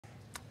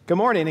Good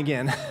morning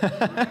again.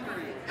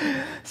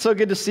 So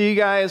good to see you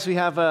guys. We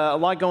have a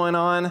lot going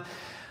on.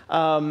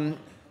 The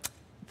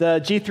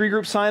G3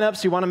 group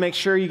signups, you want to make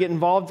sure you get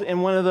involved in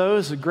one of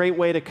those. A great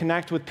way to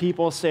connect with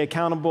people, stay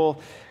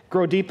accountable,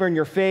 grow deeper in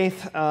your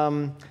faith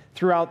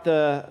throughout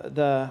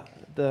the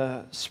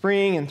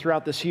spring and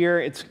throughout this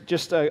year. It's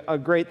just a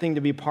great thing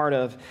to be part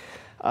of.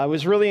 I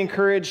was really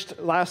encouraged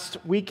last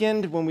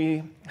weekend when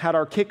we had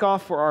our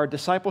kickoff for our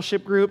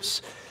discipleship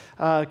groups.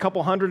 A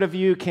couple hundred of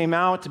you came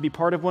out to be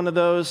part of one of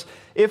those.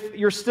 If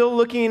you're still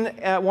looking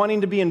at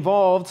wanting to be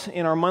involved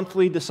in our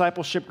monthly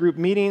discipleship group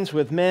meetings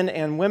with men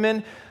and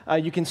women,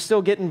 you can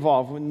still get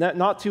involved.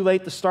 Not too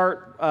late to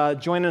start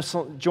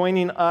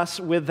joining us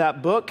with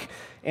that book,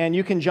 and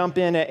you can jump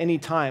in at any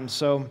time.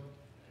 So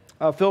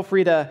feel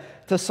free to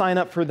sign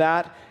up for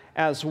that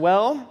as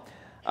well.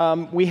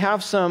 We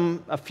have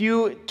a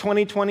few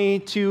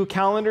 2022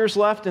 calendars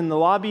left in the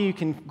lobby. You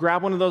can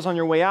grab one of those on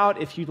your way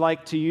out if you'd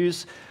like to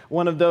use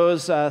one of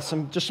those,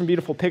 some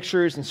beautiful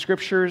pictures and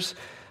scriptures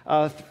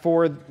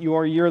for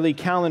your yearly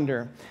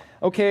calendar.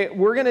 Okay,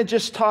 we're going to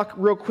just talk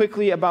real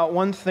quickly about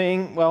one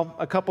thing,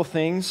 a couple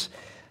things,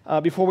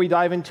 before we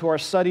dive into our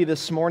study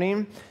this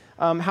morning.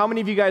 How many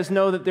of you guys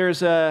know that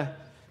there's a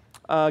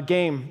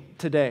game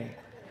today?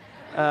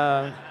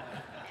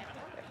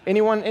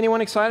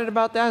 Anyone excited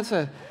about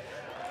that?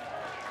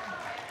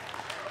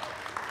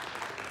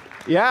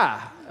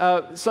 Yeah.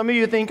 Some of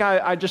you think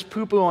I just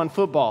poo-poo on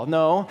football.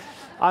 No,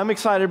 I'm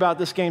excited about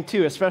this game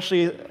too,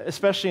 especially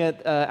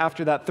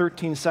after that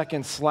 13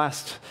 seconds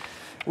last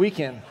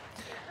weekend.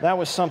 That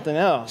was something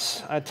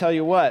else, I tell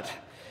you what.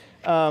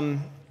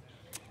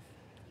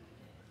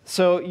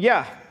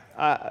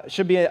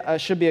 Should be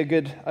a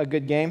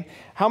good game.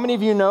 How many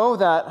of you know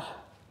that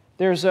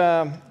there's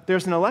an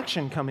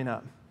election coming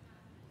up?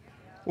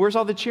 Where's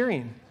all the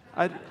cheering?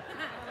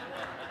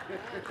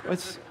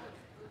 It's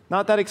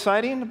not that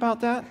exciting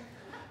about that?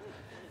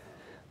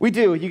 We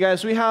do, you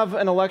guys. We have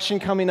an election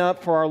coming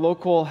up for our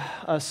local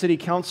city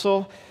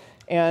council,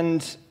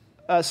 and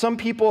some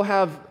people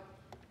have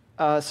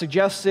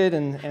suggested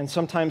and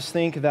sometimes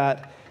think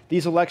that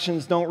these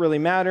elections don't really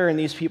matter and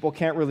these people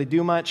can't really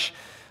do much.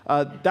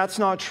 That's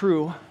not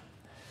true.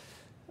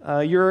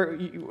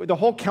 The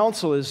whole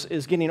council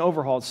is getting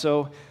overhauled.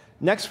 So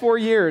next 4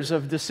 years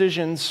of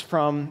decisions,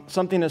 from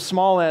something as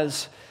small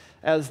as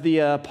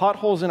the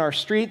potholes in our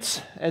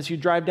streets as you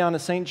drive down to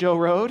St. Joe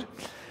Road,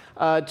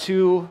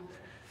 to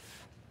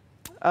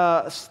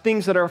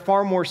things that are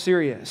far more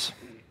serious.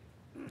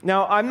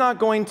 Now, I'm not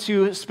going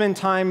to spend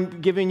time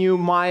giving you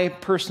my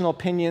personal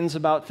opinions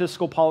about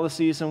fiscal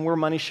policies and where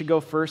money should go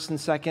first and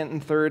second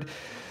and third.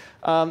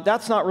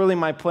 That's not really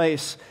my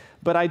place,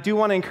 but I do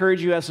want to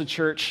encourage you as a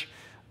church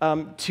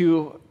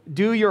to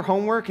do your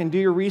homework and do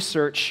your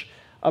research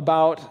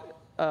about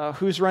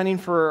who's running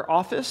for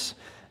office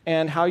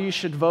and how you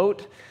should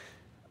vote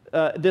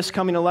this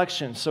coming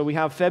election. So we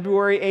have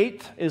February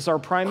 8th is our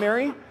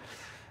primary.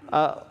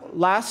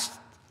 Last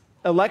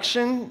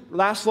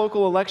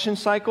local election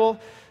cycle,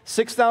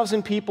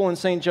 6,000 people in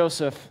St.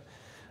 Joseph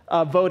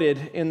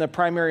voted in the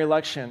primary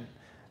election.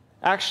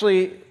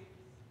 Actually,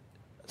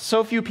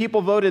 so few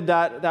people voted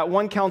that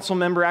one council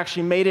member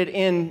actually made it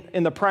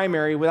in the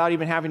primary without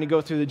even having to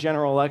go through the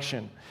general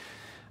election.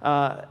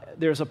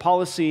 There's a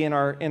policy in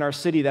our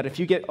city that if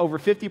you get over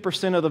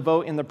 50% of the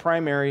vote in the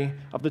primary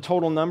of the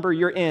total number,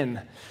 you're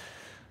in,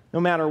 no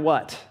matter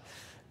what.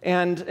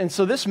 And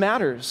so this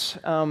matters.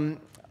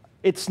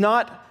 It's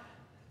not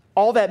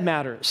all that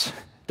matters.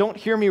 Don't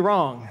hear me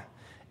wrong.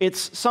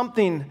 It's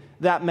something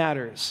that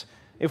matters.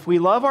 If we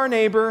love our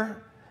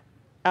neighbor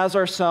as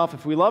ourselves,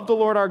 if we love the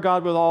Lord our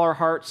God with all our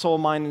heart, soul,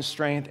 mind, and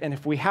strength, and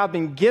if we have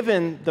been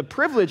given the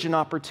privilege and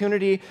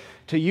opportunity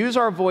to use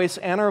our voice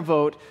and our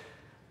vote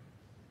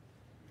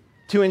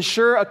to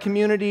ensure a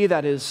community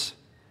that is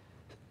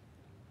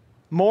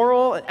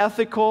moral,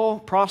 ethical,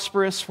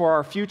 prosperous for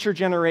our future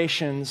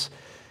generations,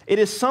 it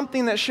is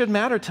something that should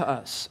matter to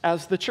us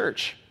as the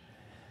church.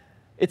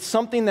 It's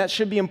something that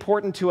should be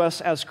important to us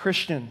as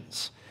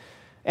Christians.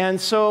 And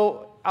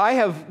so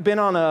I've been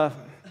on a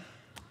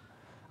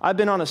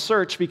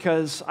search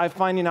because I'm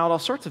finding out all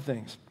sorts of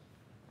things.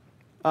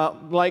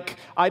 Like,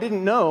 I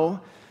didn't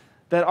know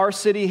that our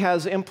city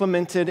has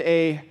implemented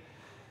a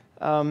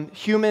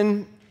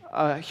human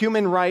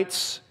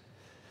rights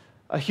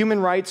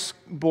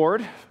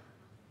board.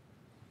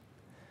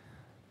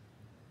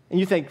 And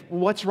you think,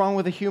 what's wrong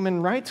with a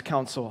human rights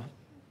council?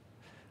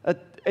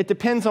 It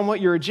depends on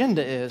what your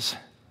agenda is.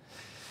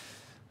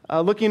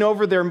 Looking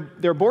over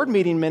their board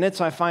meeting minutes,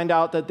 I find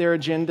out that their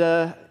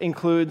agenda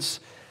includes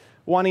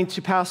wanting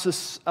to pass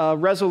this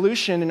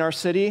resolution in our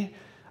city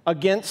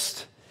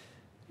against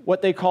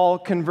what they call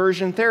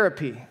conversion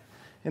therapy.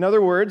 In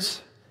other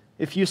words,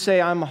 if you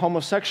say I'm a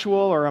homosexual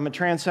or I'm a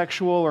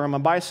transsexual or I'm a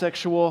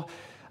bisexual,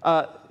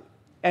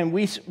 and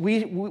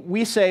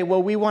we say,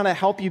 well, we want to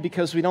help you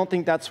because we don't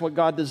think that's what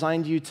God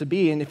designed you to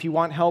be, and if you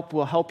want help,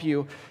 we'll help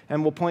you,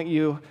 and we'll point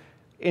you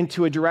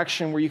into a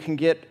direction where you can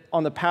get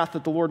on the path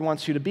that the Lord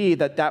wants you to be,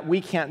 that we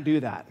can't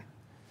do that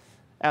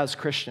as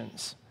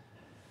Christians.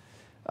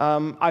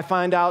 I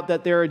find out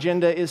that their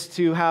agenda is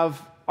to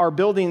have our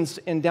buildings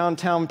in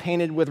downtown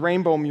painted with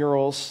rainbow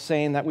murals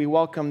saying that we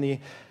welcome the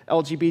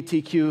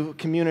LGBTQ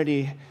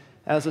community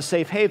as a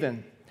safe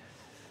haven.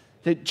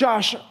 That,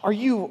 Josh,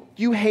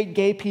 you hate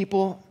gay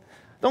people?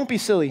 Don't be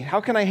silly.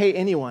 How can I hate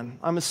anyone?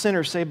 I'm a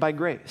sinner saved by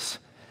grace.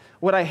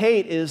 What I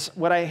hate is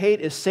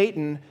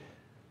Satan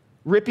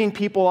ripping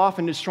people off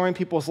and destroying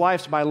people's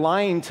lives by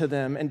lying to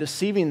them and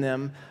deceiving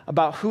them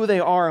about who they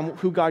are and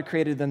who God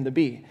created them to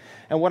be.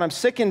 And what I'm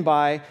sickened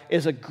by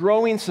is a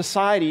growing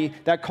society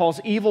that calls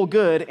evil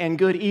good and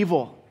good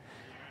evil.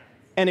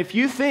 And if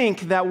you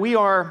think that we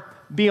are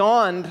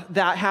beyond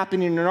that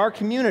happening in our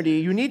community,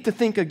 you need to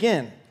think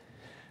again.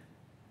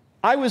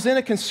 I was in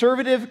a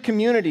conservative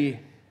community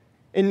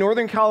in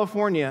Northern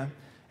California,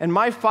 and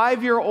my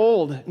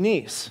 5-year-old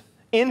niece,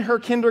 in her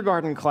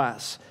kindergarten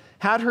class,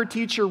 had her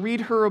teacher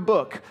read her a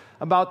book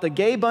about the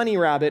gay bunny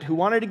rabbit who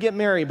wanted to get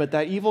married, but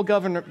that evil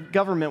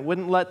government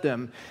wouldn't let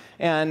them,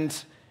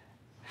 and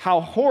how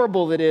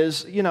horrible it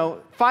is,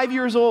 5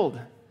 years old.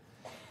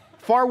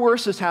 Far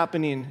worse is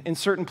happening in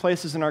certain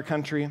places in our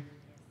country.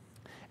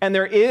 And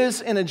there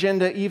is an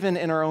agenda even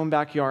in our own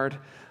backyard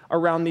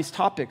around these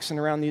topics and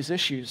around these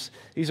issues.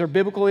 These are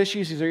biblical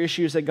issues. These are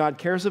issues that God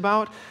cares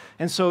about.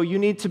 And so you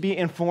need to be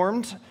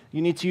informed.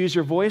 You need to use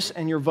your voice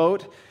and your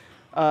vote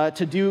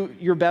to do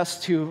your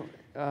best to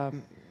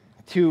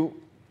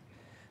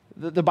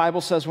the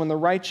Bible says, when the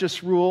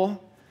righteous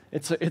rule,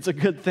 it's a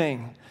good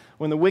thing.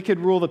 When the wicked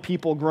rule, the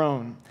people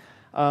groan.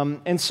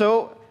 And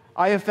so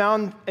I have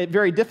found it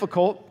very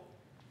difficult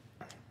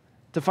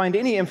to find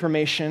any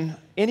information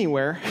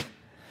anywhere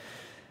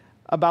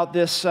about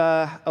this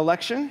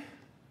election,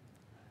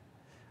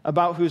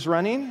 about who's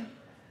running.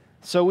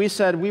 So we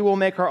said we will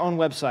make our own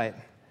website.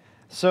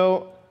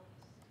 So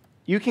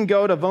you can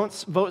go to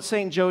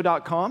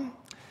votestjoe.com.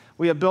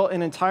 We have built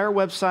an entire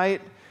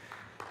website,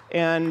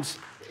 and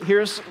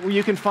here's where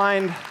you can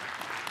find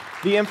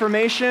the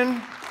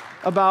information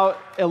about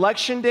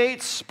election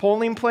dates,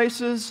 polling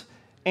places,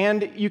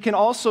 and you can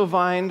also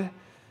find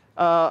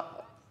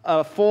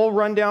a full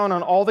rundown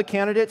on all the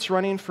candidates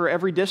running for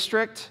every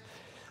district,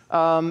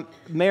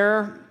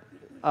 mayor,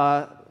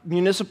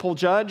 municipal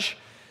judge.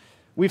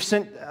 We've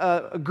sent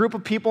a group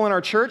of people in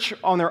our church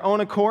on their own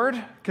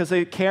accord because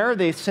they care.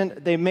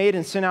 They made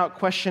and sent out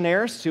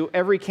questionnaires to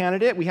every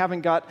candidate. We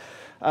haven't got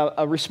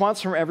a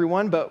response from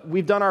everyone, but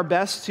we've done our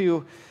best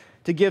to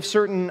give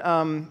certain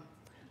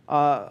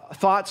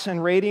thoughts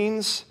and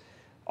ratings.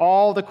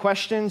 All the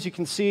questions you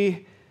can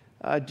see.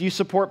 Do you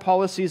support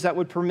policies that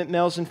would permit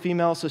males and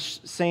females to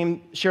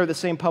share the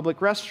same public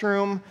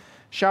restroom?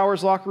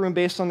 Showers, locker room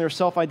based on their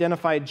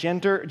self-identified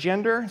gender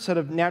instead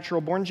of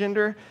natural-born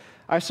gender?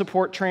 I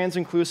support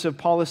trans-inclusive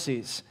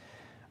policies.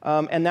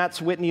 And that's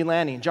Whitney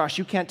Lanning. Josh,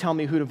 you can't tell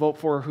me who to vote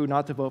for or who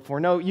not to vote for.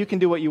 No, you can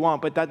do what you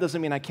want, but that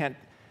doesn't mean I can't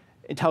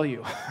tell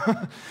you.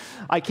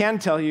 I can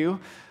tell you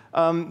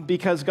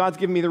because God's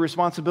given me the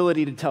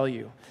responsibility to tell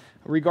you,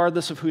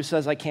 regardless of who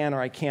says I can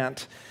or I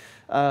can't.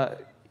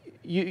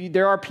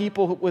 There are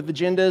people with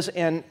agendas,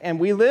 and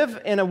we live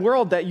in a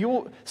world that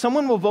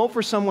someone will vote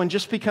for someone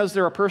just because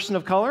they're a person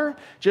of color,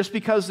 just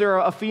because they're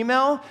a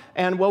female,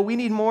 and we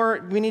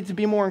need to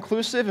be more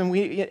inclusive,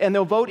 and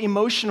they'll vote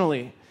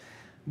emotionally,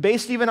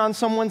 based even on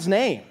someone's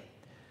name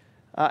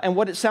and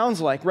what it sounds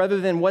like,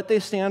 rather than what they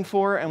stand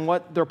for and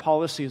what their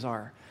policies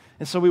are.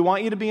 And so we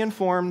want you to be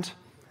informed.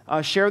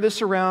 Share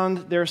this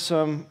around. There's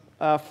some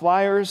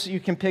flyers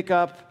you can pick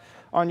up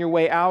on your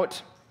way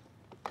out.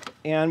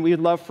 And we'd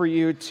love for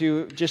you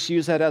to just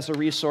use that as a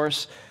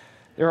resource.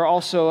 There are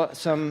also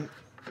some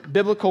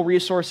biblical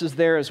resources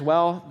there as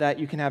well that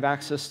you can have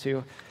access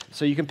to.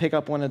 So you can pick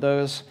up one of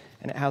those,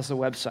 and it has the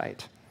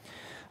website.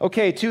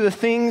 Okay, to the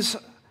things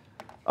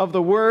of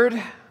the Word.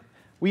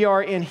 We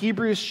are in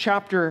Hebrews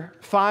chapter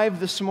 5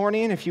 this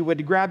morning. If you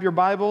would grab your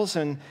Bibles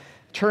and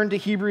turn to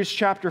Hebrews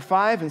chapter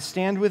 5 and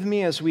stand with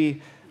me as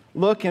we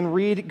look and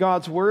read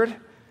God's Word.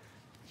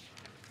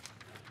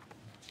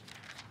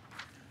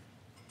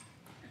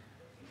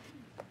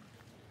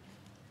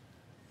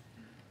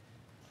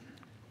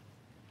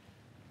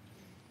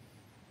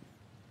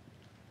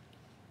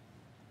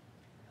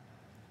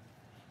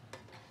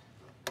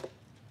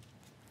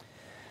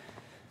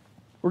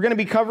 We're going to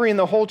be covering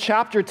the whole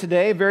chapter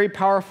today, very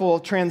powerful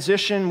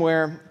transition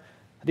where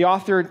the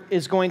author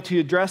is going to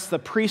address the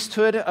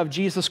priesthood of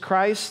Jesus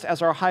Christ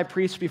as our high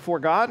priest before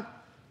God.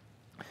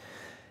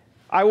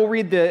 I will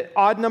read the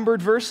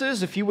odd-numbered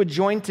verses. If you would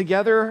join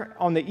together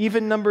on the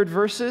even-numbered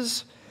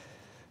verses,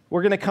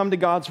 we're going to come to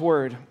God's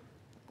Word.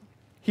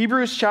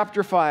 Hebrews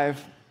chapter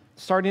 5,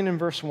 starting in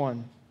verse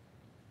 1.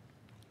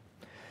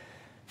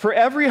 For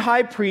every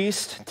high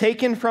priest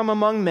taken from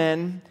among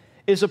men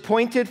is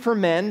appointed for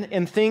men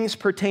in things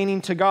pertaining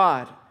to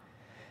God,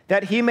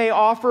 that he may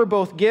offer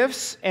both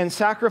gifts and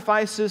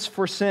sacrifices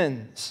for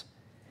sins.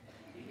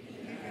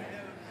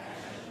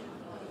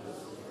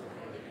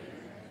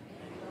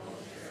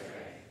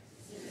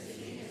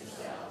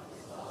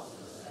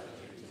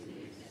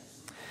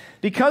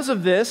 Because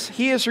of this,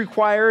 he is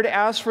required,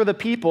 as for the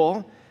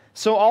people,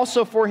 so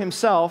also for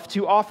himself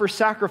to offer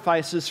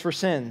sacrifices for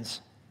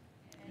sins.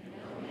 And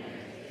no man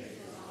takes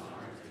this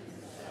honor to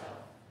himself,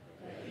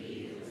 but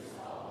he who is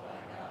called by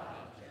God,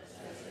 just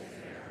as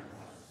Aaron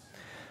was.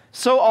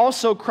 So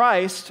also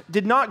Christ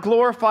did not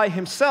glorify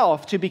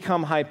himself to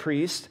become high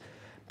priest,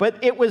 but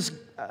it was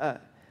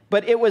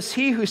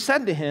he who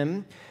said to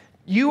him,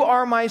 "You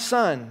are my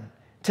son.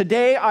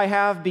 Today I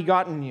have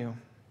begotten you."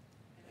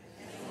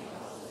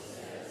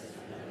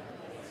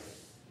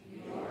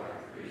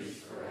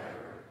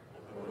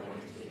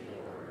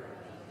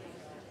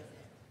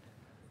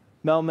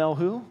 Mel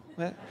who?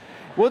 What?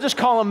 We'll just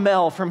call him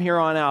Mel from here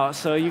on out,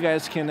 so you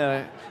guys can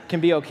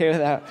be okay with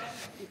that.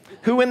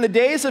 Who in the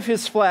days of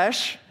his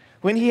flesh,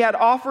 when he had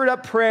offered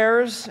up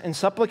prayers and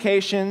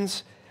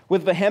supplications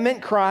with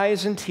vehement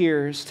cries and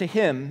tears to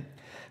him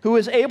who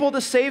was able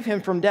to save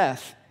him from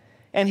death,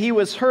 and he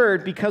was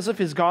heard because of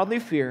his godly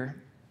fear.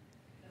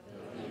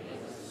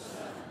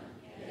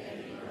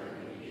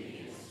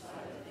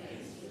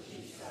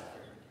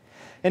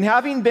 And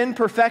having been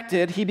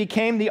perfected, he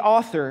became the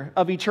author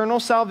of eternal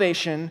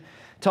salvation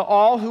to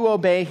all who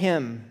obey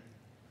him.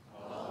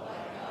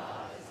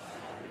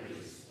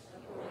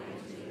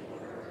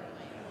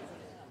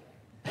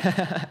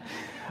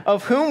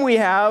 Of whom we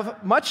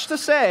have much to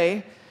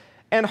say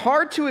and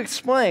hard to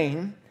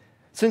explain,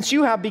 since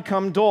you have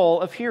become dull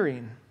of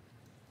hearing.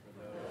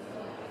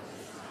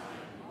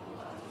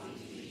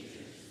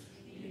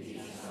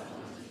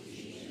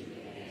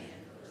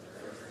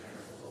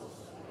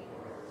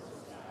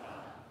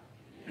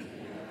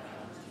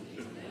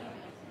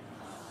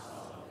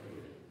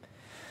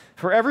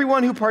 For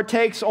everyone who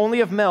partakes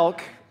only of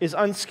milk is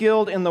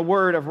unskilled in the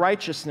word of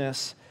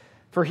righteousness,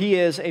 for he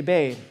is a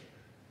babe.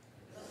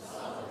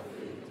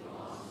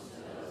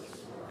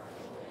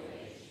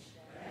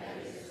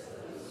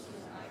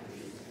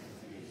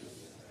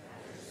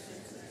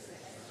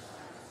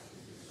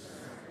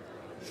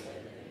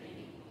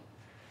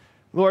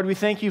 Lord, we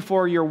thank you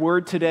for your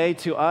word today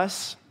to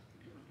us.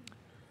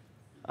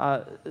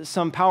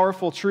 Some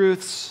powerful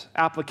truths,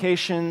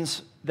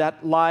 applications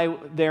that lie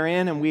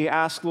therein, and we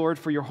ask, Lord,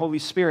 for your Holy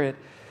Spirit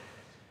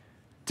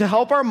to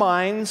help our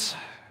minds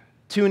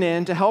tune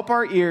in, to help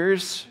our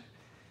ears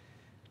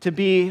to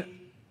be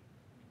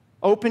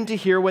open to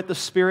hear what the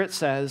Spirit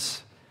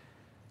says,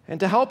 and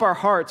to help our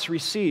hearts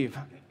receive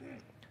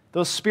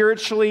those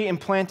spiritually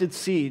implanted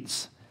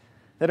seeds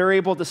that are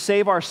able to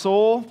save our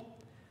soul,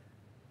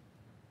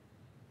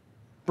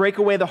 break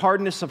away the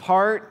hardness of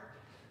heart,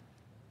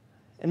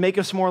 and make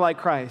us more like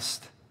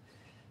Christ.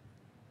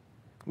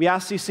 We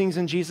ask these things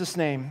in Jesus'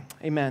 name.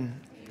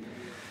 Amen. You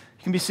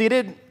can be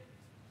seated.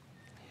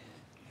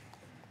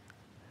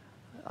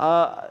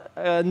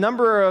 A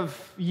number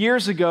of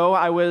years ago,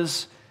 I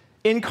was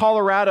in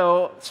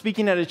Colorado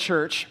speaking at a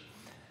church,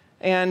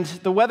 and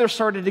the weather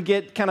started to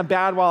get kind of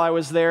bad while I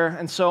was there.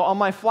 And so on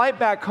my flight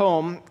back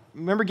home, I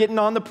remember getting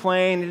on the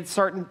plane, it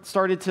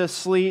started to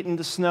sleet and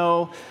to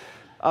snow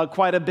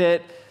quite a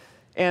bit.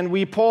 And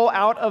we pull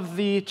out of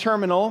the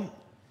terminal,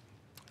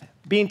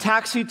 being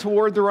taxied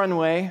toward the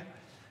runway,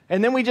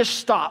 and then we just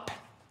stop.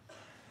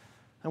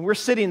 And we're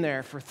sitting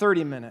there for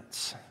 30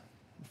 minutes,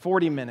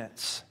 40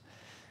 minutes.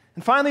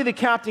 And finally, the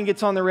captain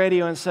gets on the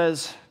radio and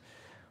says,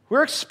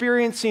 "We're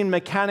experiencing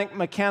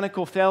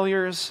mechanical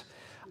failures.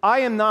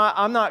 I'm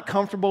not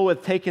comfortable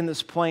with taking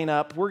this plane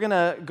up. We're going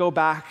to go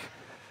back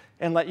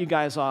and let you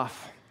guys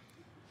off."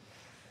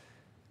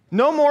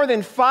 No more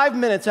than 5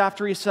 minutes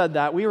after he said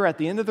that, we were at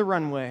the end of the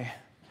runway.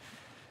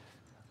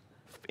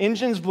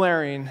 Engines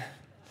blaring,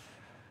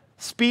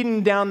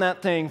 speeding down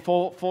that thing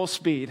full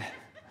speed.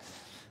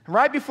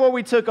 Right before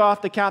we took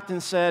off, the captain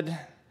said,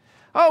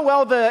 "Oh,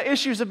 well, the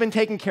issues have been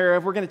taken care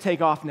of. We're going to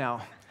take off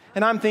now."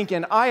 And I'm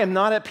thinking, I am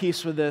not at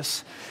peace with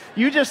this.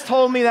 You just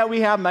told me that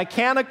we have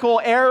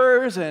mechanical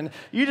errors, and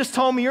you just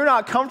told me you're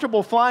not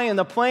comfortable flying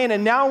the plane,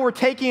 and now we're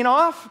taking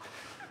off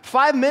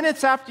 5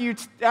 minutes after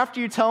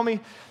you tell me.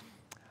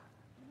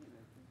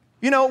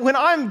 You know, when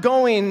I'm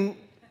going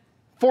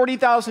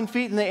 40,000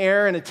 feet in the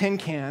air in a tin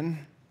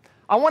can,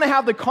 I want to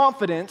have the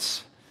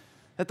confidence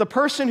that the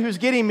person who's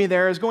getting me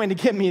there is going to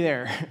get me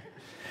there.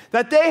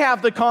 That they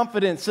have the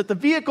confidence that the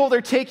vehicle they're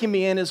taking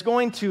me in is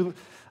going to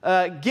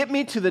get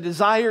me to the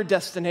desired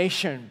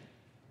destination.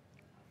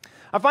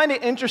 I find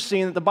it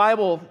interesting that the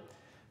Bible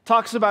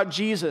talks about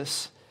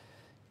Jesus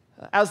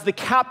as the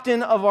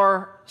captain of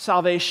our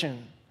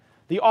salvation,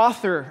 the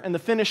author and the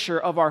finisher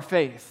of our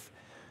faith,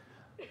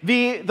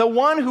 the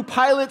one who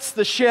pilots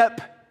the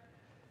ship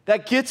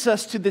that gets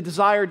us to the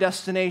desired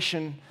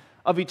destination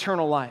of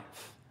eternal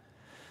life.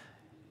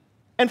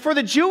 And for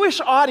the Jewish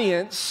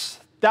audience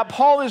that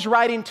Paul is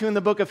writing to in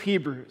the book of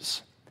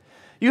Hebrews,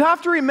 you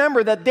have to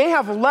remember that they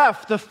have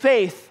left the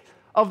faith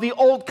of the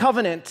old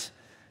covenant,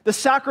 the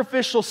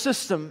sacrificial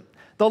system,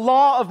 the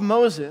law of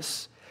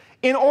Moses,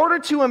 in order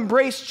to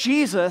embrace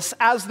Jesus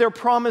as their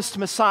promised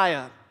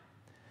Messiah.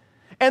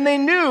 And they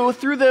knew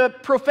through the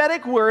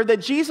prophetic word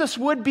that Jesus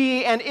would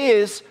be and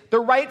is the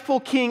rightful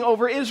king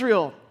over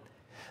Israel,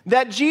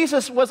 that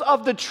Jesus was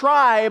of the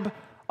tribe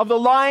of the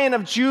Lion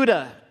of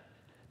Judah,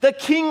 the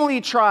kingly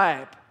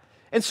tribe.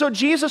 And so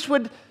Jesus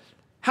would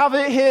have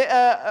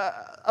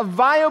a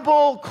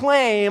viable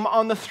claim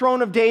on the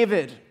throne of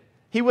David.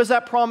 He was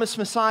that promised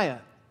Messiah.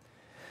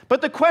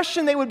 But the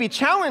question they would be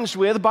challenged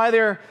with by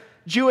their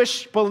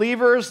Jewish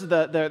believers,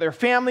 their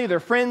family, their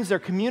friends, their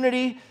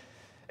community,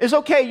 is,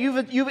 okay,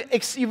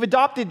 you've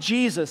adopted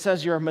Jesus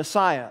as your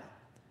Messiah,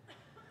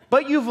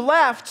 but you've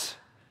left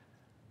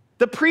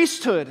the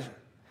priesthood.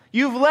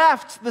 You've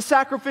left the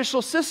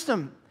sacrificial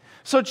system.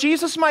 So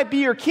Jesus might be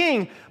your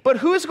king, but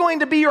who's going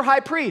to be your high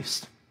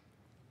priest?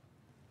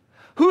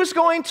 Who's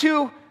going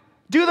to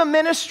do the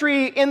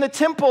ministry in the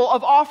temple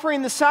of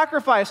offering the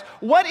sacrifice?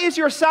 What is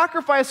your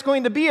sacrifice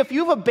going to be if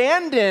you've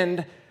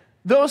abandoned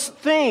those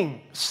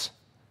things?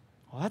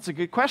 Well, that's a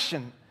good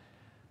question.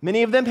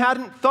 Many of them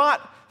hadn't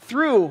thought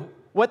through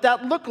what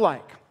that looked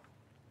like.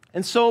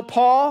 And so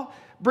Paul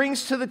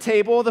brings to the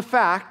table the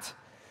fact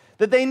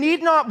that they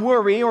need not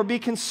worry or be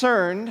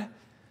concerned,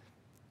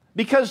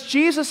 because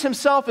Jesus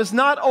himself is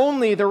not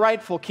only the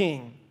rightful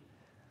king,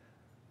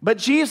 but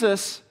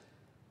Jesus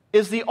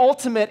is the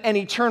ultimate and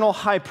eternal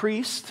high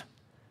priest,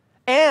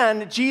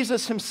 and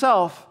Jesus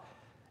himself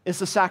is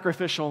the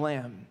sacrificial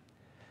lamb.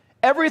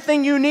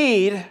 Everything you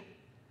need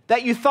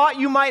that you thought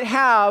you might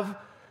have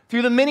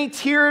through the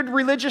many-tiered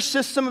religious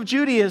system of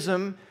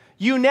Judaism,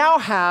 you now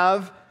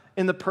have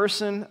in the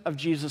person of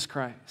Jesus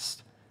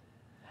Christ.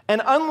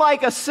 And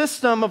unlike a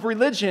system of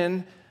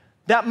religion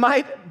that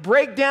might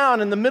break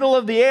down in the middle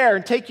of the air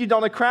and take you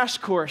down a crash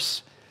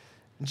course,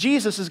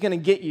 Jesus is going to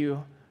get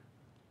you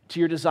to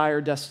your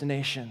desired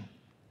destination.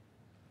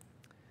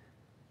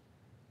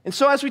 And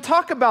so as we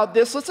talk about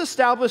this, let's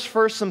establish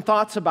first some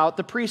thoughts about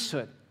the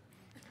priesthood.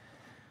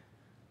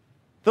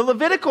 The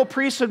Levitical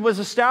priesthood was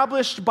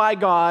established by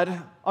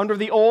God under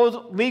the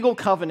old legal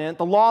covenant,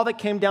 the law that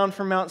came down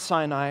from Mount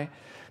Sinai,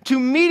 to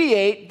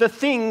mediate the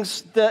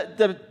things,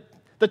 the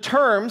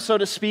terms, so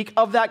to speak,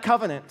 of that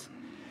covenant.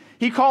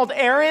 He called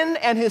Aaron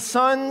and his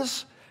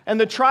sons and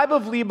the tribe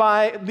of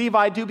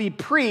Levi to be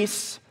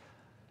priests,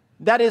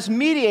 that is,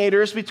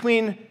 mediators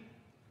between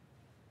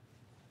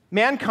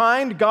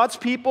mankind, God's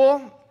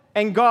people,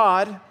 and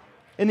God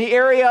in the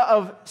area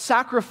of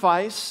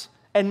sacrifice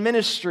and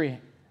ministry.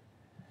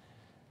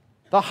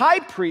 The high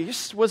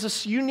priest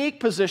was a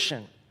unique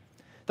position.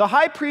 The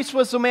high priest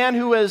was the man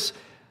who was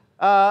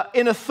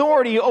in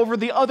authority over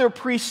the other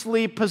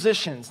priestly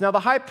positions. Now, the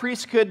high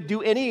priest could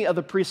do any of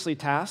the priestly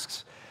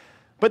tasks,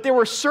 but there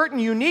were certain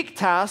unique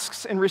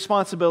tasks and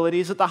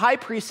responsibilities that the high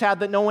priest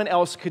had that no one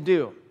else could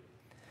do.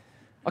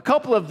 A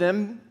couple of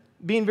them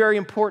being very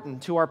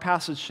important to our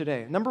passage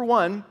today. Number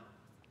one,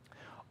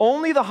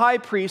 only the high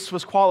priest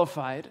was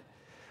qualified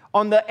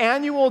on the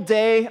annual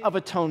Day of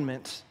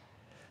Atonement,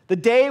 the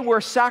day where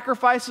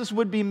sacrifices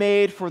would be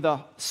made for the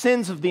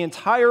sins of the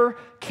entire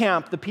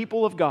camp, the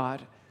people of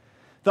God.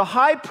 The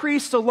high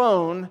priest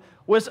alone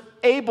was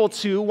able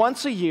to,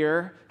 once a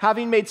year,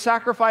 having made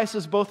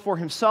sacrifices both for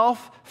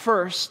himself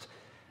first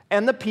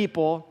and the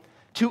people,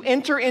 to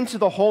enter into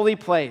the holy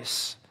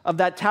place of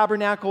that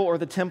tabernacle or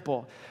the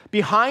temple.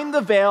 Behind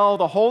the veil,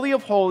 the Holy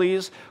of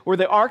Holies, where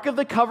the Ark of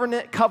the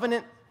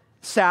Covenant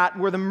sat,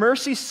 where the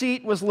mercy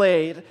seat was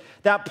laid,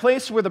 that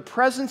place where the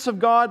presence of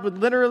God would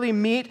literally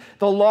meet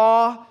the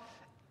law,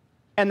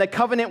 and the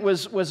covenant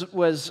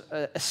was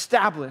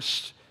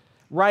established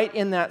right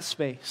in that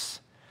space.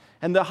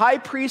 And the high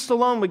priest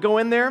alone would go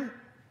in there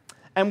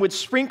and would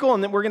sprinkle,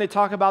 and we're going to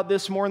talk about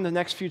this more in the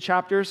next few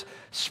chapters,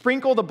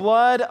 sprinkle the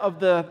blood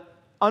of the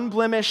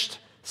unblemished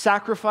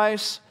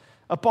sacrifice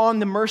upon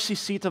the mercy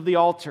seat of the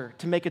altar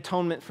to make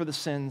atonement for the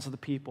sins of the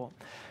people.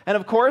 And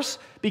of course,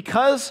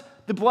 because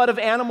the blood of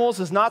animals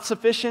is not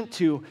sufficient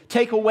to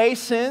take away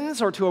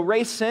sins or to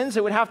erase sins,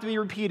 it would have to be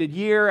repeated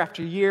year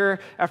after year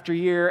after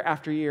year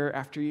after year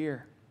after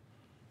year.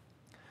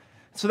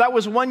 So that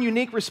was one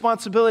unique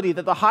responsibility,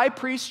 that the high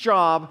priest's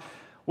job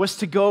was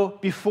to go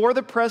before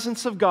the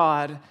presence of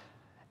God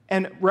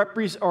and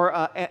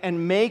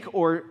make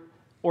or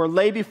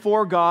lay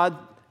before God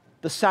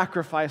the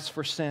sacrifice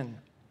for sin.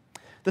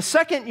 The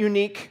second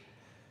unique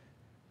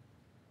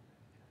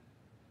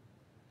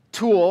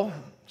tool,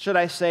 should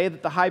I say,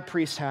 that the high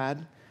priest had,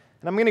 and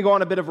I'm going to go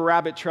on a bit of a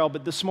rabbit trail,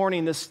 but this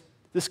morning this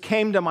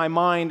came to my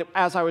mind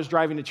as I was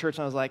driving to church,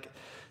 and I was like,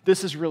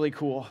 this is really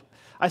cool.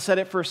 I said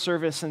it first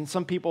service, and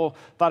some people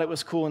thought it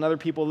was cool, and other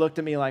people looked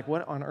at me like,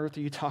 what on earth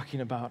are you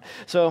talking about?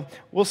 So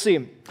we'll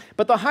see.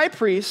 But the high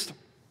priest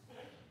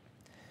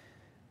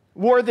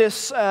wore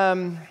this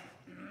garment,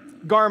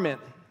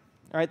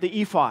 all right,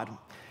 the ephod.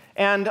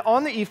 And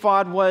on the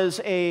ephod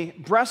was a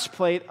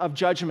breastplate of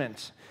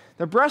judgment.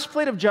 The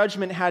breastplate of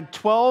judgment had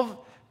 12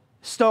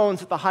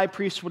 stones that the high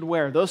priest would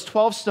wear. Those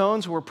 12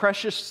 stones were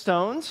precious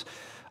stones,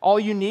 all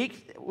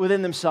unique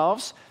within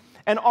themselves.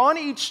 And on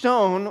each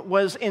stone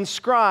was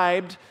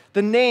inscribed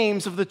the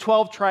names of the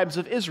 12 tribes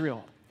of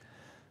Israel.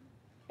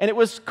 And it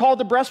was called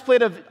the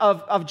breastplate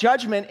of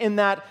judgment in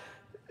that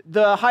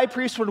the high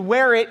priest would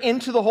wear it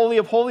into the Holy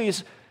of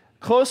Holies,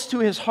 close to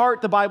his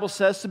heart, the Bible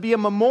says, to be a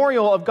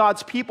memorial of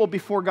God's people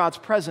before God's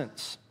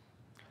presence.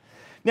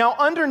 Now,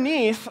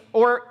 underneath,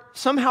 or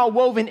somehow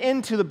woven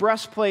into the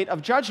breastplate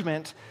of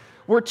judgment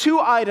were two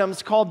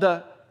items called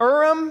the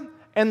Urim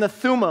and the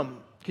Thummim.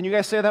 Can you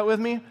guys say that with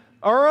me?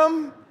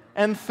 Urim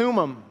and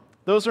Thummim.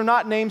 Those are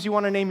not names you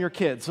want to name your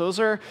kids. Those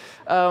are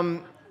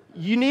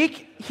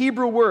unique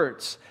Hebrew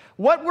words.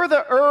 What were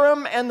the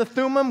Urim and the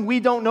Thummim? We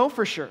don't know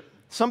for sure.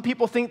 Some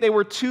people think they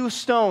were two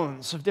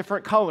stones of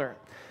different color.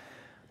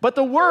 But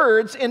the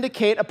words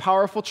indicate a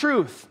powerful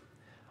truth.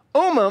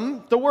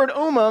 Ummim, the word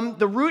ummim,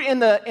 the root in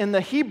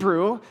the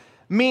Hebrew,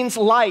 means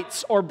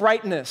lights or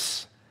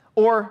brightness,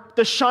 or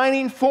the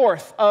shining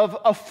forth of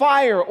a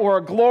fire or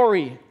a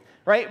glory,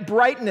 right?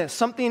 Brightness,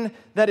 something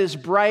that is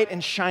bright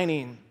and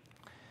shining.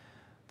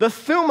 The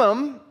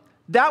Thummim,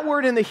 that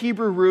word in the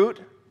Hebrew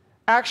root,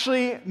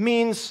 actually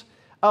means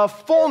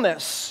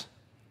fullness,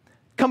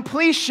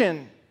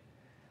 completion.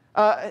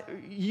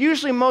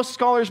 Usually most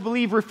scholars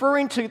believe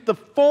referring to the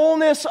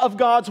fullness of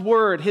God's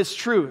word, his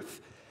truth.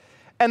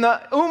 And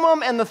the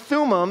Ummim and the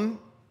Thummim,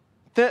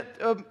 the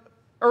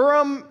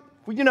Urim,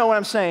 you know what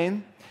I'm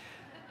saying.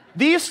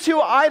 These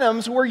two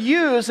items were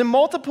used in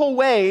multiple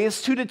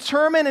ways to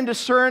determine and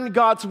discern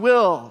God's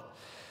will,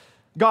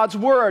 God's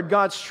word,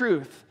 God's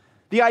truth.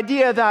 The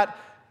idea that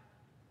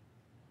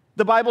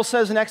the Bible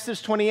says in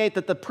Exodus 28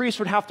 that the priest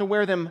would have to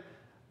wear them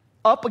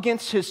up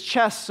against his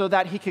chest so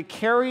that he could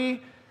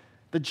carry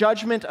the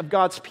judgment of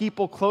God's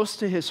people close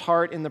to his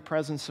heart in the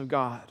presence of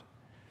God.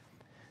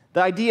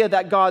 The idea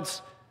that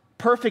God's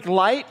perfect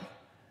light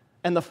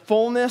and the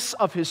fullness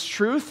of his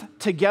truth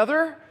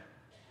together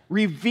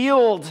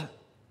revealed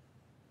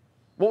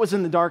what was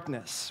in the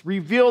darkness,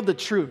 revealed the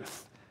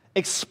truth,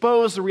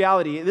 exposed the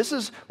reality. This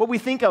is what we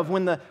think of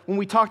when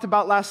we talked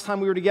about last time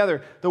we were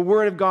together. The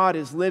Word of God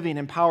is living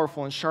and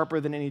powerful and sharper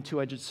than any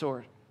two-edged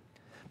sword.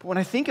 But when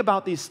I think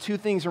about these two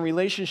things in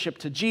relationship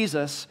to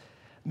Jesus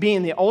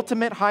being the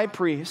ultimate high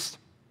priest,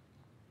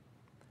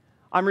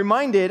 I'm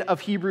reminded of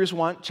Hebrews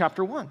 1,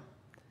 chapter 1.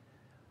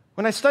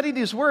 When I studied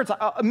these words,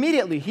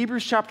 immediately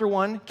Hebrews chapter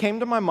 1 came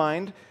to my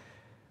mind,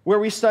 where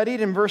we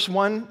studied in verse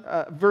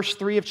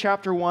 3 of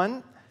chapter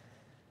 1.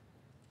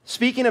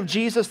 Speaking of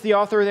Jesus, the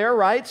author there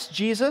writes,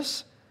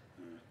 Jesus,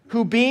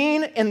 who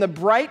being in the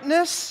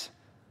brightness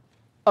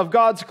of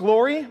God's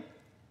glory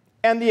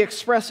and the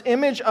express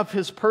image of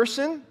his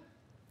person,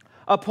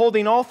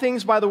 upholding all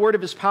things by the word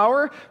of his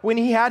power, when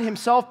he had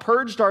himself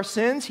purged our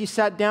sins, he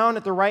sat down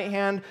at the right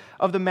hand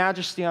of the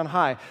majesty on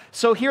high.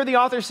 So here the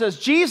author says,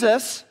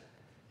 Jesus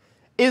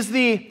is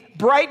the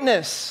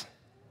brightness,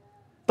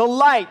 the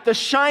light, the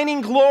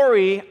shining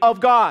glory of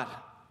God.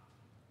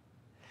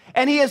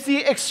 And he is the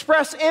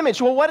express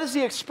image. Well, what is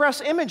the express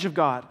image of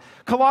God?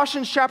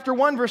 Colossians chapter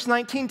 1, verse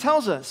 19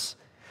 tells us,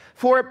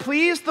 for it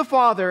pleased the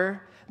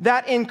Father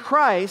that in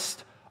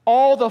Christ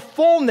all the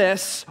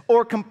fullness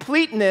or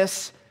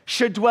completeness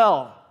should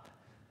dwell.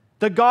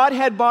 The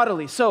Godhead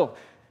bodily. So,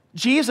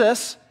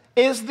 Jesus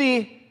is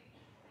the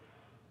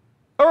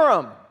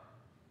Urim.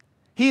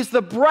 He's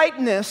the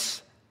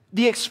brightness,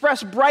 the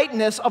express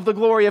brightness of the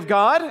glory of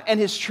God and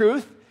his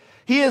truth.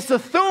 He is the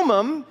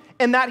Thummim,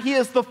 in that he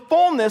is the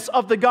fullness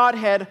of the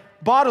Godhead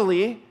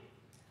bodily.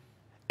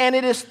 And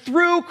it is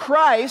through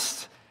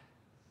Christ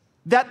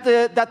that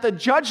the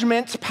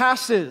judgment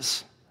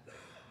passes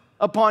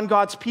upon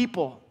God's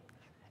people.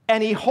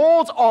 And he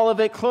holds all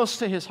of it close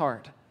to his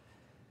heart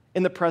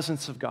in the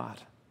presence of God.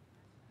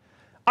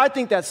 I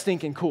think that's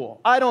stinking cool.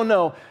 I don't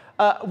know.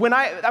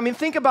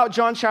 Think about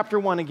John chapter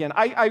 1 again.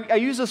 I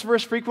use this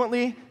verse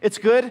frequently. It's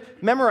good.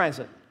 Memorize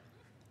it.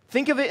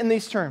 Think of it in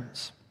these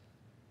terms.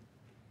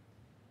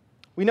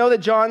 We know that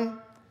John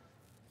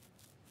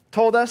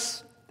told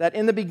us that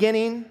in the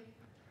beginning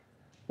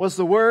was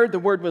the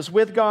Word was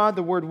with God,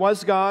 the Word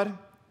was God.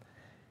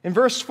 In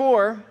verse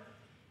 4,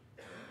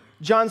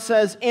 John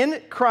says,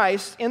 in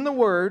Christ, in the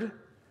Word,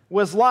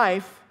 was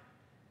life,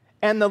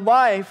 and the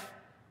life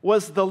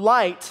was the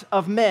light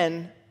of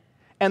men,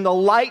 and the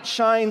light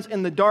shines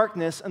in the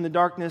darkness, and the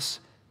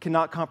darkness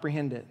cannot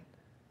comprehend it.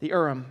 The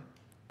Urim,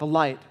 the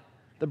light,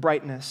 the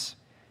brightness.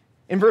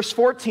 In verse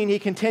 14, he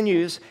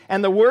continues,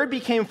 and the Word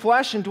became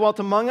flesh and dwelt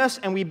among us,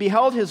 and we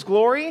beheld his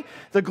glory,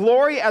 the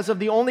glory as of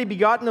the only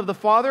begotten of the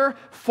Father,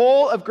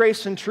 full of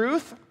grace and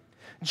truth.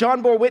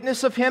 John bore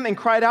witness of him and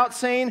cried out,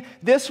 saying,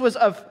 this was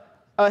of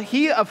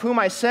he of whom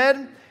I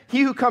said,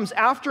 he who comes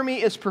after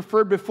me is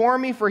preferred before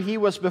me, for he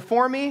was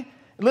before me.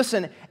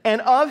 Listen,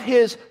 and of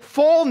his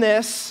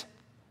fullness,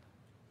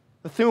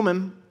 the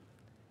Thummim,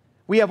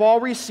 we have all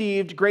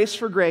received grace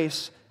for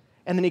grace.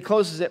 And then he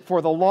closes it,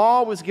 for the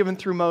law was given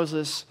through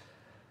Moses,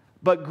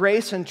 but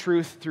grace and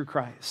truth through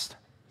Christ.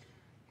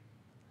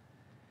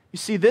 You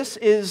see, this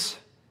is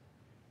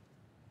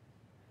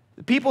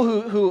the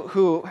people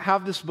who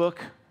have this book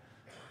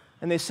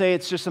and they say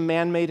it's just a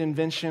man-made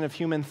invention of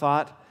human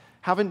thought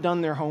haven't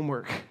done their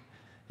homework.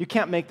 You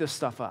can't make this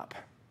stuff up.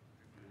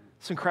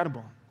 It's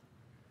incredible.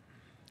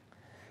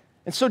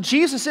 And so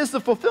Jesus is the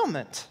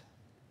fulfillment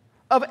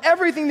of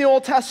everything the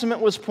Old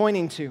Testament was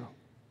pointing to.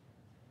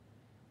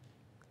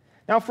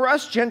 Now, for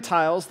us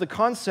Gentiles, the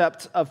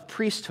concept of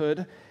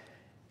priesthood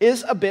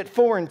is a bit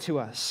foreign to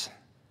us.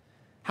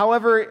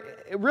 However,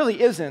 it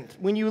really isn't.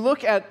 When you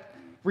look at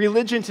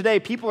religion today,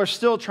 people are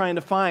still trying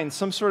to find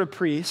some sort of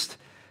priest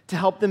to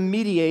help them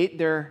mediate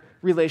their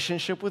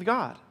relationship with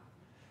God.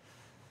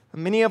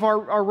 Many of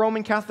our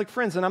Roman Catholic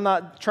friends, and I'm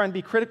not trying to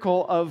be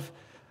critical of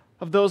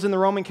those in the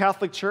Roman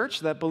Catholic Church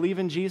that believe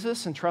in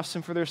Jesus and trust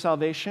Him for their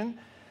salvation,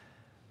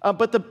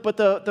 but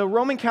the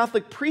Roman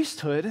Catholic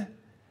priesthood,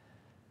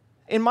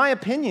 in my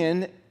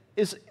opinion,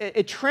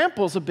 it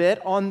tramples a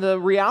bit on the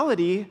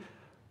reality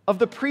of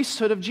the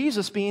priesthood of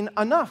Jesus being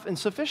enough and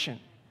sufficient.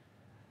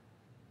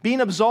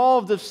 Being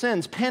absolved of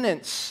sins,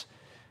 penance,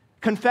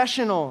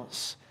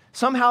 confessionals,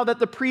 somehow that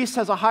the priest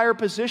has a higher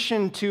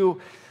position to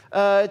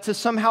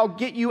somehow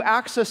get you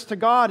access to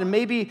God. And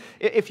maybe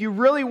if you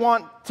really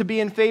want to be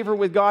in favor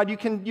with God, you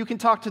can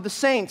talk to the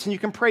saints and you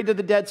can pray to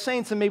the dead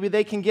saints and maybe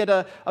they can get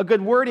a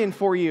good word in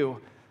for you.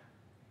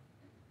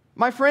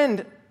 My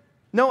friend,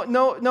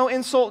 no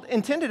insult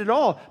intended at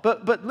all,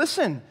 but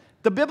listen,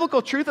 the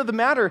biblical truth of the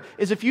matter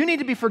is if you need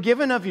to be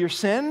forgiven of your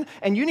sin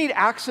and you need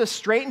access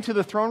straight into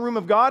the throne room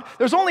of God,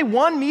 there's only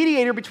one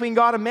mediator between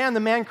God and man, the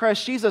man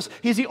Christ Jesus.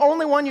 He's the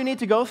only one you need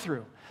to go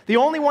through, the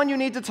only one you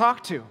need to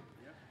talk to.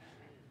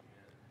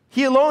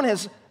 He alone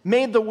has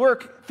made the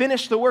work,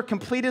 finished the work,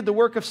 completed the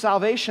work of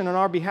salvation on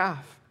our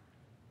behalf.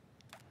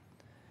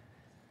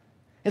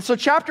 And so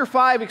chapter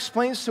 5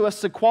 explains to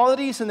us the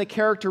qualities and the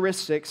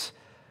characteristics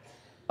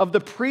of the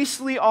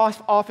priestly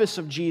office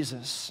of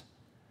Jesus.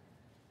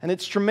 And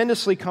it's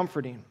tremendously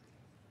comforting.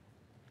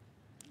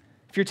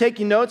 If you're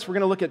taking notes, we're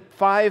going to look at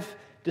 5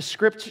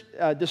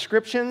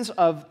 descriptions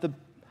of the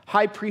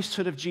high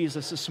priesthood of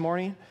Jesus this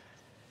morning.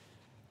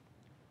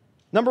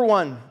 Number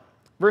 1,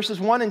 verses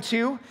 1 and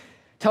 2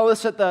 tell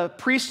us that the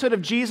priesthood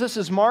of Jesus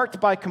is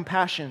marked by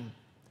compassion.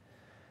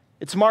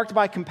 It's marked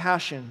by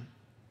compassion.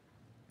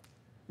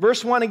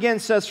 Verse 1 again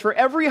says, "For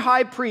every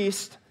high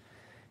priest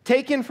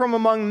taken from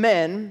among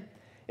men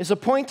is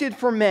appointed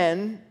for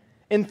men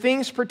in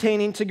things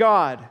pertaining to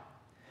God,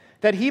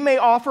 that he may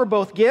offer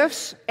both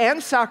gifts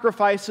and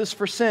sacrifices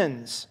for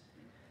sins.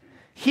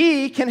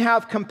 He can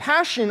have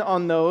compassion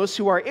on those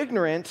who are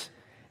ignorant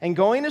and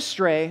going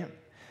astray,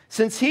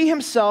 since he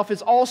himself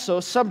is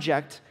also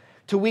subject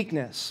to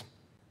weakness."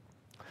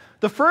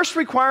 The first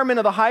requirement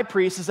of the high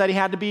priest is that he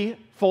had to be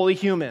fully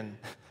human.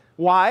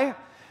 Why?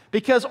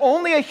 Because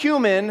only a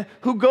human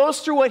who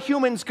goes through what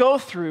humans go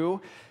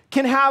through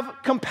can have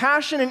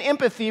compassion and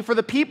empathy for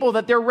the people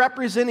that they're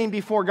representing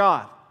before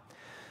God.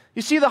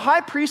 You see, the high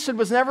priesthood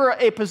was never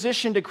a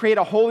position to create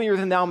a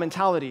holier-than-thou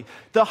mentality.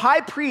 The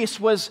high priest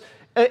was,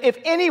 if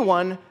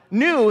anyone,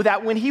 knew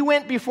that when he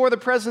went before the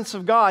presence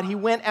of God, he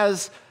went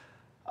as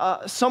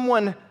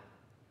someone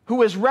who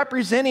was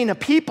representing a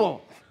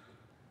people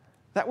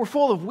that were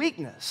full of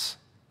weakness.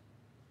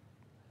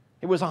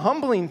 It was a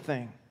humbling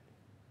thing.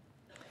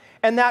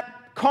 And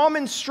that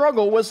common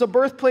struggle was the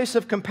birthplace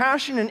of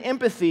compassion and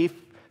empathy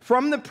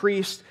from the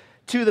priest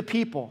to the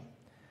people.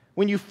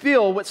 When you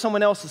feel what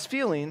someone else is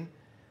feeling,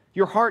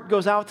 your heart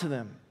goes out to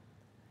them.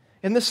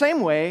 In the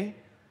same way,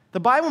 the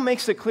Bible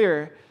makes it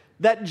clear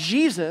that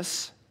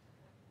Jesus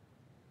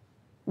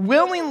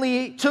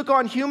willingly took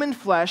on human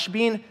flesh,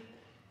 being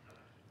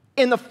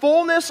in the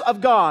fullness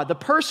of God, the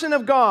person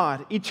of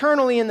God,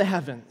 eternally in the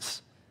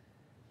heavens.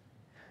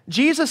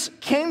 Jesus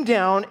came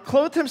down,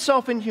 clothed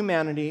himself in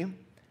humanity,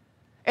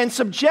 and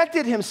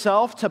subjected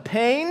himself to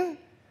pain,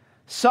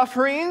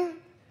 suffering,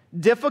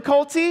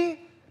 difficulty,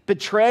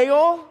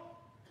 betrayal.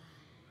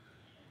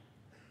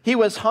 He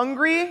was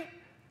hungry,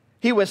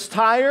 he was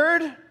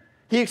tired,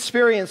 he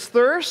experienced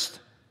thirst,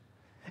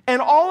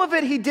 and all of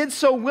it he did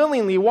so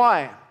willingly.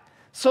 Why?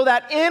 So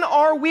that in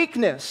our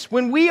weakness,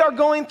 when we are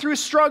going through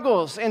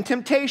struggles and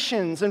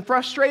temptations and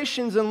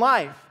frustrations in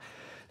life,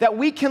 that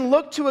we can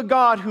look to a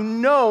God who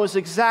knows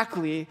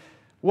exactly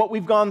what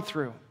we've gone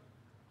through,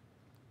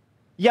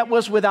 yet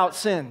was without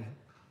sin.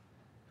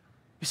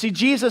 You see,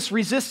 Jesus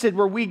resisted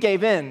where we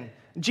gave in.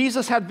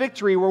 Jesus had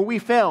victory where we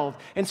failed.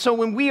 And so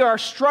when we are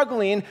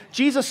struggling,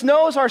 Jesus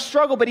knows our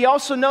struggle, but he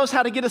also knows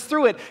how to get us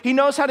through it. He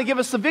knows how to give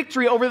us the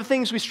victory over the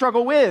things we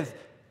struggle with,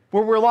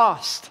 where we're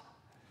lost.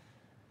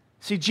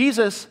 See,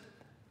 Jesus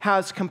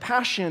has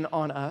compassion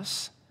on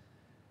us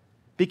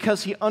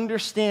because he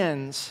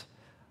understands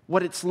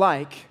what it's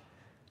like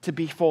to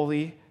be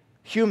fully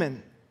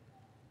human.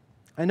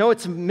 I know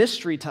it's a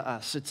mystery to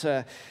us.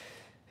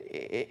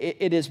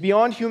 It is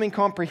beyond human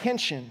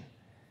comprehension.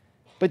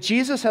 But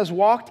Jesus has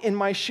walked in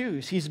my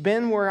shoes. He's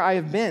been where I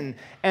have been.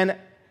 And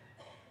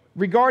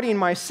regarding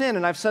my sin,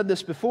 and I've said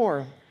this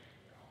before,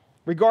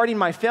 regarding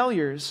my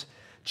failures,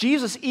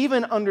 Jesus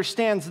even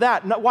understands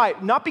that. Why?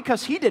 Not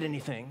because he did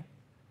anything.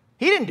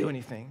 He didn't do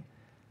anything.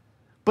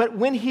 But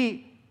when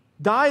he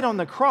died on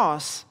the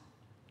cross,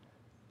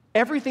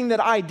 everything that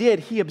I did,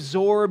 he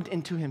absorbed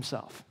into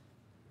himself.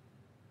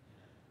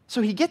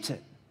 So he gets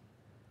it.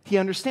 He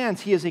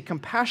understands. He is a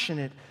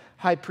compassionate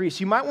high priest.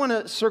 You might want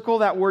to circle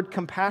that word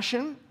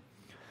compassion.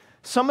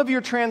 Some of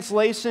your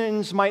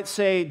translations might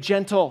say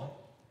gentle,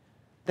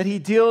 that he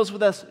deals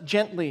with us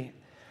gently.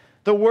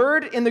 The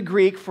word in the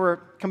Greek for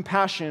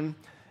compassion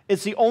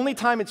It's the only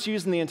time it's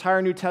used in the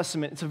entire New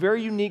Testament. It's a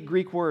very unique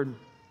Greek word.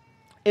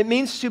 It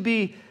means to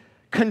be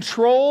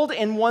controlled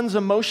in one's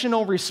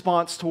emotional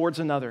response towards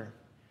another.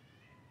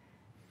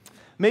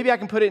 Maybe I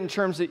can put it in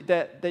terms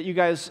that you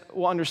guys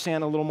will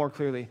understand a little more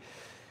clearly.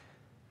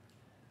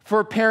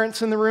 For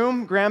parents in the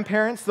room,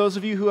 grandparents, those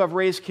of you who have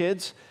raised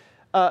kids,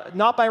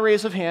 not by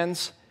raise of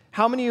hands,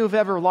 how many of you have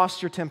ever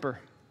lost your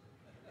temper?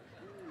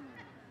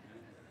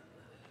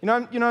 You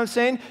know what I'm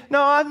saying?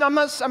 No, I'm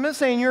not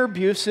saying you're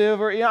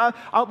abusive. Or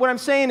what I'm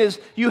saying is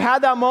you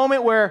had that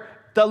moment where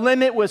the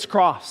limit was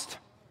crossed.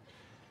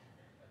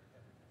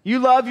 You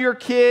love your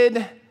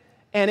kid,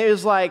 and it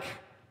was like,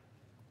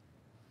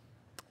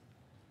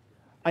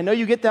 I know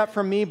you get that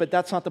from me, but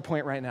that's not the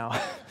point right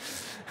now.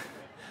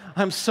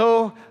 I'm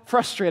so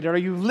frustrated. Are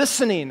you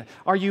listening?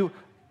 Are you?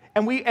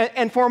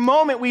 And for a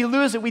moment we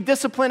lose it. We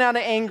discipline out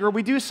of anger.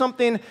 We do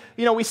something.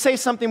 We say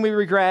something we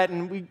regret,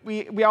 and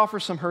we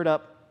offer some hurt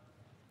up.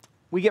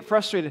 We get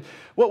frustrated.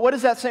 What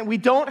is that saying? We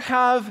don't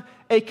have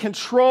a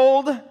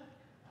controlled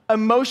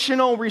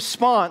emotional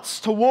response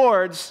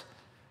towards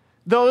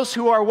those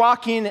who are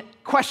walking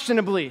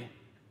questionably.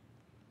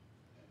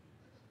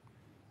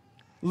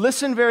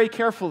 Listen very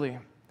carefully.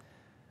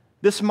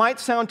 This might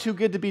sound too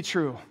good to be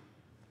true,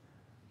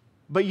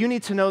 but you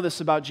need to know this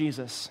about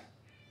Jesus.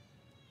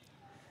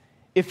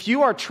 If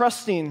you are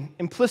trusting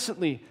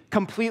implicitly,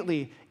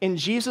 completely in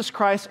Jesus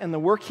Christ and the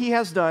work He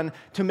has done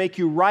to make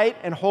you right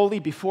and holy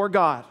before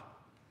God,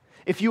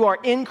 if you are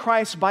in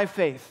Christ by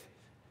faith,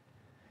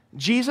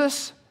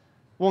 Jesus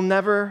will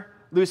never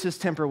lose His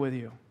temper with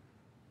you.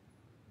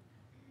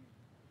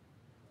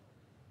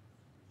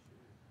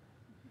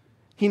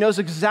 He knows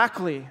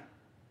exactly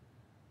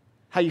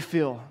how you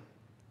feel,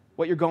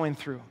 what you're going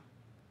through.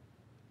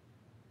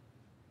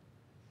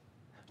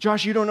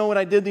 Josh, you don't know what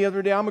I did the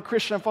other day. I'm a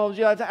Christian. I followed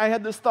you. I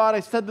had this thought. I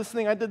said this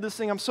thing. I did this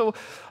thing. I'm so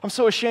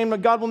ashamed.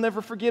 But God will never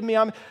forgive me.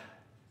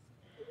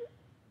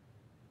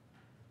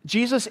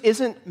 Jesus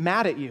isn't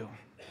mad at you.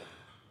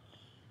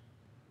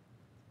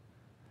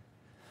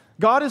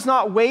 God is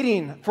not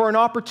waiting for an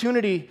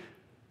opportunity,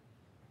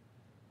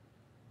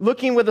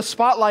 looking with a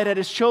spotlight at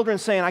His children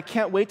saying, I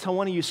can't wait till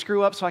one of you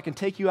screw up so I can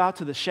take you out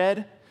to the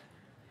shed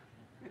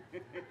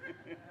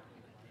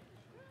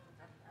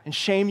and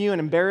shame you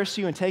and embarrass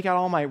you and take out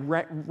all my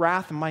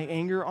wrath and my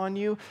anger on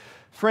you.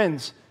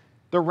 Friends,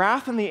 the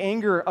wrath and the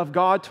anger of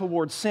God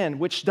towards sin,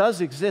 which does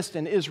exist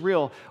and is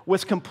real,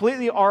 was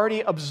completely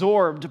already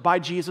absorbed by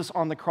Jesus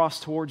on the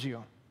cross towards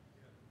you.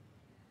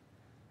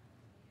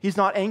 He's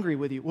not angry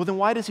with you. Well, then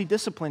why does He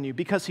discipline you?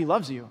 Because He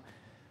loves you.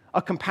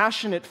 A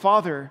compassionate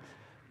Father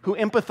who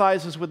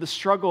empathizes with the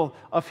struggle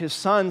of His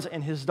sons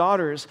and His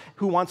daughters,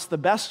 who wants the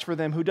best for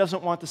them, who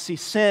doesn't want to see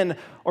sin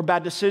or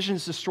bad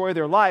decisions destroy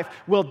their life,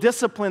 will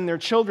discipline their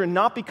children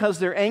not because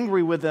they're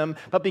angry with them,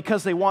 but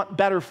because they want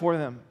better for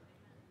them.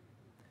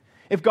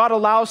 If God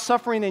allows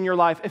suffering in your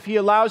life, if He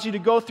allows you to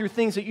go through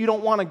things that you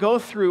don't want to go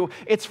through,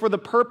 it's for the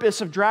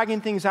purpose of dragging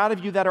things out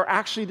of you that are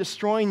actually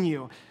destroying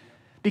you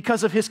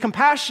because of His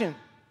compassion,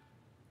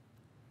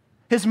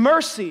 His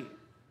mercy,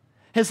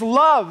 His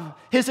love,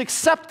 His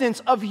acceptance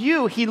of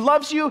you. He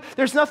loves you.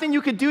 There's nothing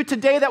you could do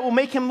today that will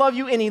make Him love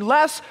you any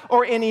less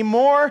or any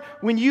more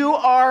when you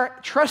are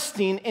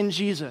trusting in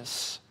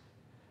Jesus.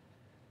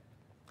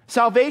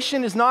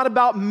 Salvation is not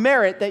about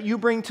merit that you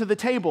bring to the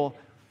table.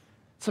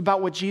 It's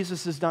about what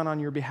Jesus has done on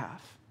your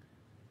behalf.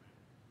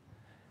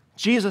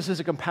 Jesus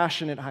is a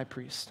compassionate high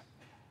priest.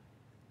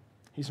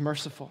 He's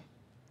merciful.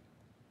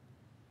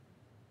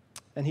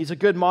 And He's a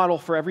good model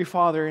for every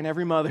father and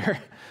every mother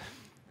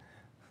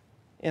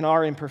in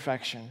our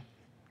imperfection.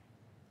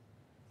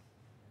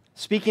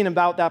 Speaking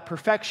about that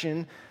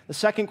perfection, the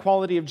second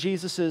quality of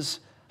Jesus'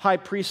 high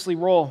priestly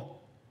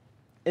role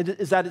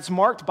is that it's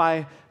marked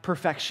by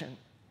perfection.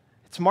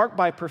 It's marked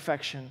by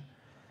perfection.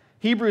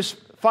 Hebrews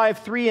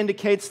 5:3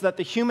 indicates that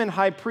the human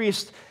high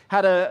priest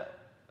had a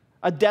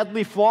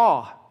deadly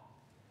flaw.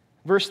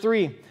 Verse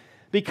 3,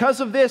 because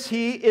of this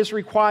he is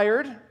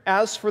required,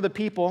 as for the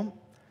people,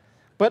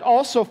 but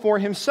also for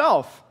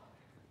himself,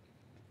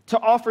 to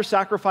offer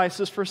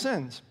sacrifices for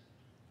sins.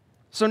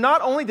 So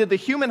not only did the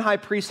human high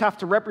priest have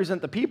to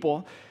represent the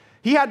people,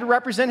 he had to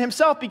represent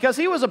himself because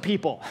he was a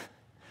people.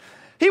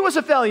 He was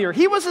a failure.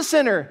 He was a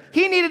sinner.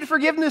 He needed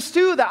forgiveness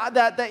too,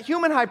 that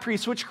human high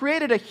priest, which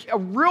created a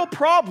real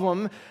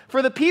problem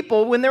for the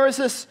people when there was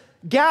this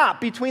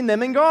gap between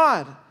them and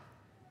God.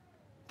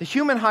 The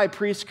human high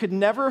priest could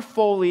never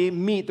fully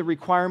meet the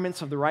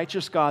requirements of the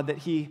righteous God that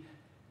he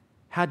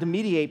had to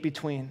mediate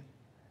between.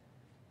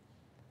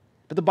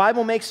 But the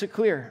Bible makes it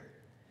clear.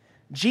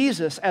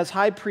 Jesus, as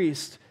high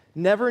priest,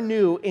 never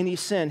knew any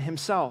sin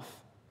himself.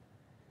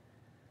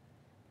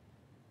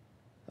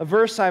 A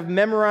verse I've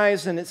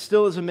memorized, and it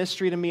still is a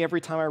mystery to me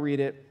every time I read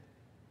it.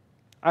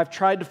 I've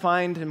tried to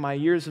find in my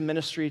years of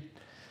ministry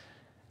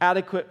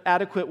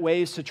adequate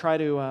ways to try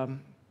to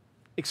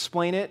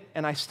explain it,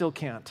 and I still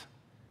can't.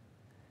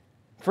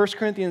 1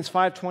 Corinthians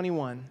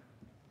 5:21.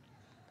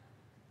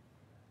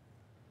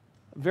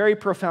 Very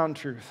profound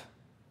truth.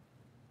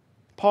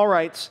 Paul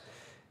writes,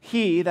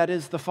 He, that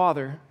is the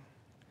Father,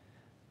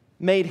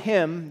 made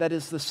him, that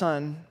is the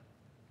Son,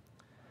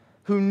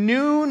 who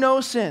knew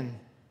no sin,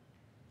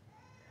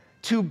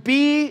 to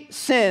be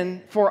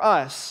sin for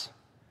us,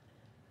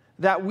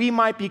 that we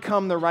might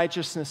become the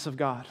righteousness of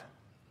God.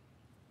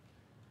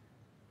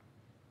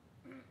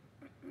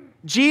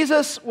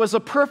 Jesus was a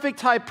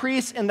perfect high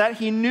priest in that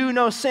he knew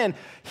no sin.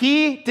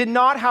 He did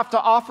not have to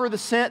offer the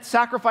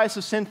sacrifice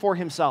of sin for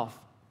himself.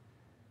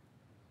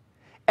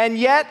 And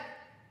yet,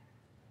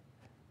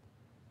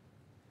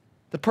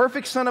 the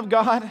perfect Son of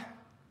God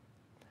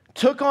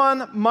took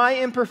on my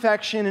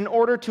imperfection in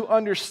order to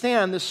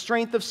understand the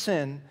strength of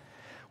sin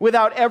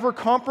without ever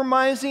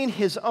compromising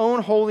his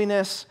own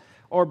holiness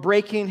or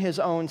breaking his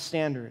own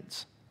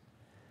standards.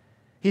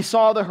 He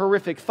saw the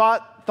horrific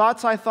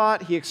thoughts I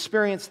thought. He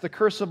experienced the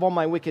curse of all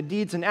my wicked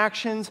deeds and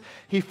actions.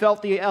 He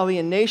felt the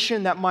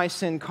alienation that my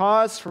sin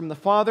caused from the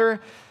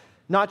Father,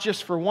 not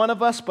just for one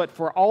of us, but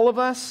for all of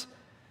us,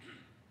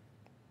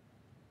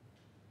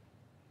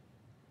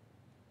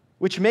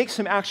 which makes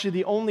him actually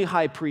the only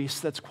high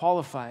priest that's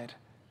qualified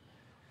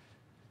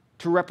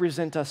to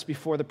represent us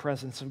before the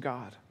presence of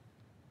God.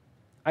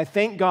 I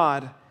thank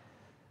God,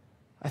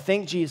 I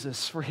thank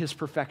Jesus for his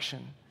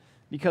perfection,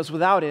 because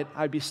without it,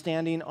 I'd be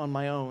standing on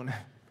my own,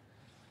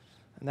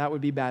 and that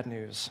would be bad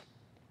news.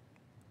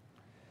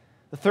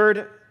 The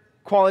third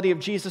quality of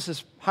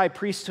Jesus' high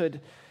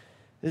priesthood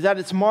is that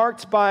it's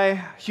marked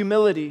by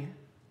humility.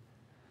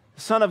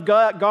 The Son of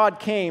God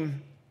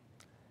came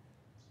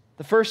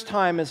the first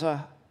time as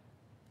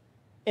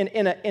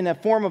in a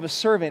form of a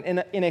servant,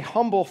 in a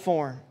humble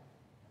form.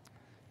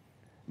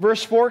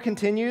 Verse 4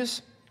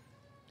 continues,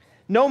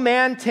 "No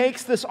man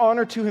takes this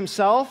honor to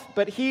himself,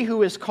 but he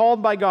who is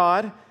called by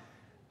God,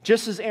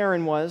 just as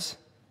Aaron was.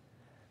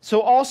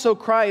 So also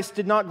Christ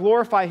did not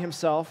glorify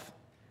himself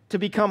to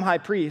become high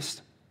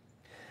priest.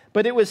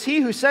 But it was he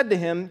who said to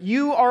him,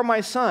 'You are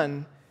my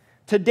son,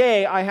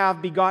 today I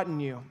have begotten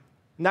you.'"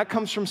 And that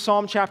comes from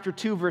Psalm chapter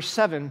 2, verse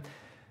 7.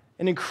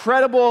 An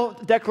incredible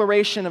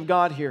declaration of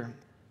God here.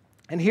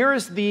 And here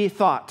is the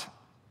thought.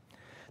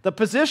 The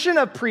position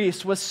of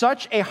priest was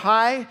such a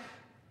high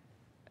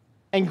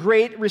and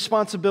great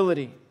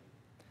responsibility,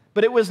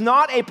 but it was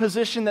not a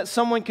position that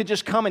someone could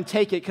just come and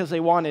take it because they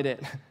wanted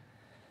it.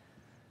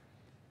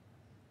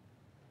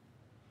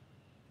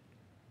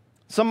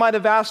 Some might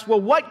have asked, well,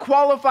 what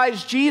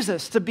qualifies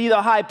Jesus to be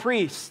the high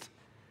priest?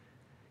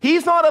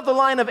 He's not of the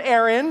line of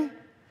Aaron.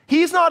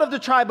 He's not of the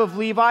tribe of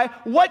Levi.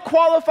 What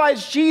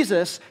qualifies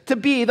Jesus to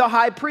be the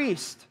high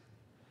priest?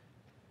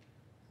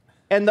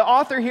 And the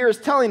author here is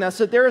telling us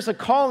that there is a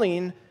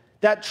calling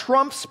that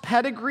trumps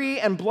pedigree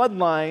and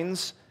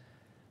bloodlines,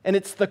 and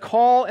it's the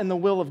call and the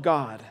will of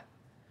God.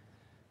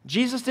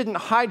 Jesus didn't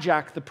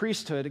hijack the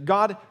priesthood.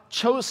 God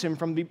chose him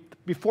from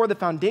before the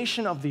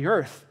foundation of the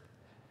earth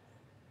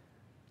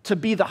to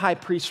be the high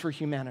priest for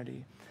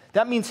humanity.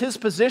 That means his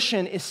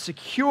position is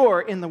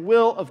secure in the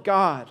will of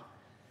God.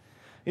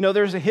 You know,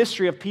 there's a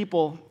history of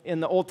people in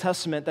the Old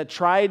Testament that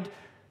tried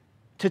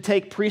to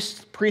take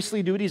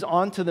priestly duties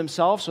onto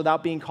themselves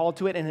without being called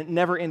to it, and it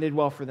never ended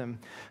well for them.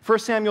 1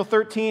 Samuel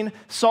 13,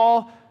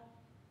 Saul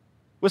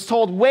was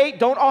told, wait,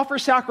 don't offer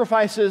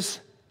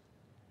sacrifices.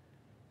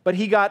 But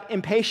he got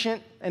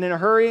impatient and in a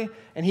hurry,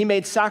 and he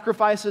made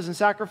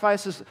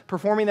sacrifices,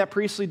 performing that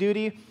priestly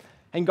duty,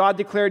 and God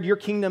declared, your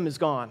kingdom is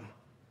gone,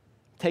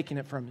 taking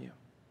it from you.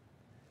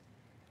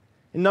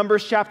 In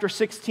Numbers chapter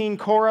 16,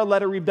 Korah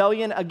led a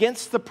rebellion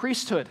against the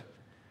priesthood.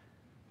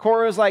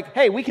 Korah was like,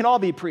 hey, we can all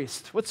be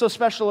priests. What's so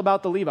special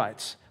about the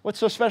Levites? What's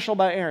so special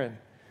about Aaron?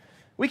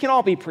 We can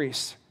all be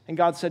priests. And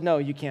God said, no,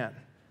 you can't.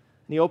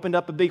 And he opened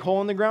up a big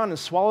hole in the ground and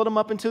swallowed them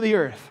up into the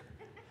earth.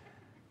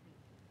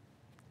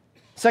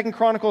 2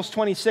 Chronicles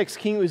 26,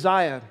 King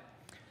Uzziah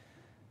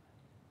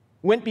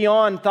went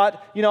beyond,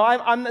 thought, you know,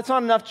 it's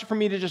not enough for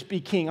me to just be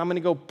king. I'm going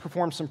to go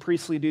perform some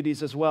priestly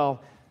duties as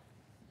well.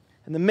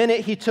 And the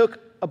minute he took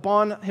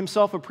upon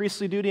himself a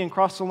priestly duty and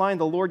crossed the line,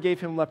 the Lord gave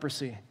him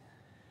leprosy.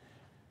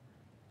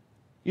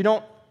 You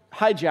don't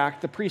hijack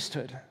the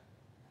priesthood.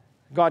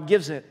 God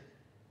gives it.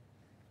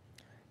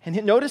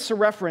 And notice the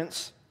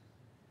reference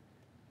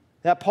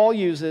that Paul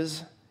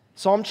uses,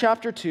 Psalm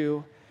chapter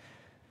 2,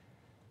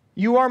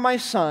 you are my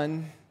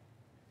son,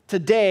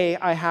 today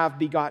I have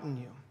begotten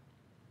you.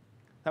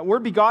 That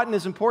word begotten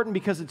is important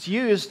because it's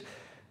used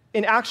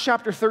in Acts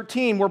chapter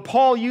 13, where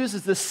Paul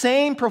uses the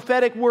same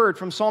prophetic word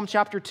from Psalm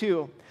chapter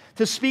 2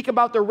 to speak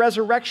about the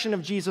resurrection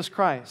of Jesus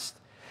Christ.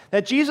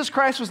 That Jesus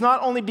Christ was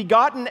not only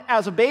begotten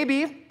as a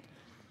baby,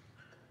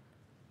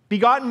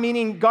 begotten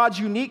meaning God's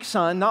unique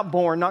son, not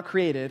born, not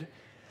created,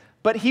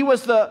 but he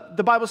was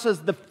the Bible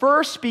says, the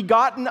first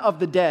begotten of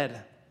the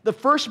dead, the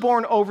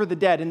firstborn over the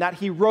dead, in that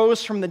he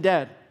rose from the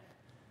dead.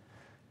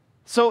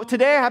 So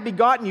today I have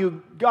begotten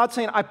you, God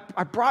saying,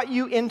 I brought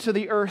you into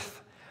the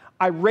earth,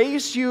 I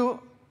raised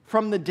you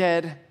from the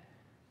dead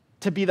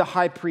to be the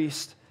high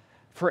priest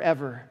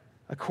forever,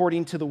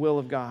 according to the will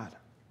of God.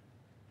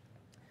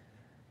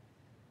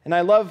 And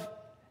I love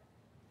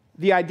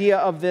the idea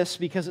of this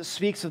because it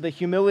speaks of the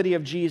humility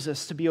of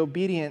Jesus to be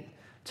obedient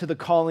to the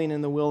calling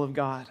and the will of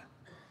God,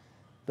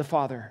 the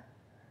Father.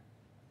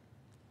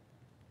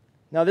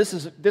 Now, this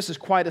is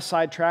quite a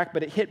sidetrack,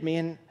 but it hit me,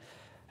 and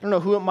I don't know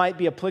who it might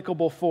be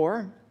applicable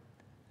for.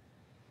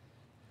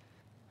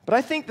 But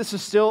I think this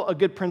is still a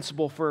good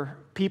principle for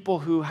people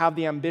who have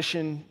the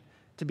ambition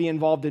to be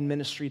involved in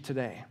ministry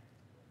today.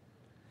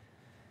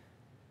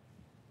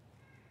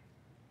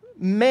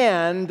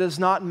 Man does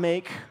not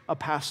make a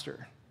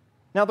pastor.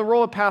 Now, the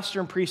role of pastor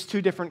and priest,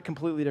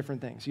 completely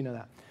different things. You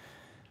know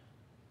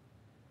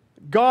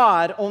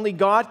that. Only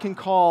God can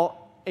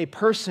call a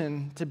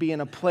person to be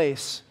in a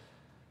place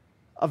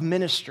of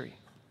ministry.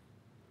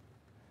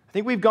 I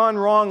think we've gone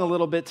wrong a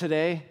little bit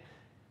today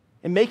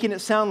in making it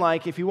sound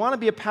like if you want to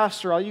be a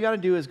pastor, all you got to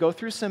do is go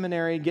through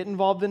seminary, get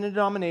involved in a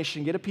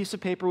denomination, get a piece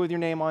of paper with your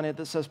name on it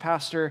that says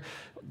pastor,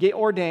 get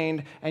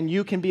ordained, and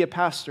you can be a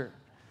pastor.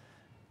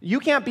 You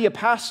can't be a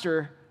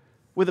pastor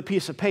with a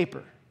piece of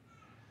paper.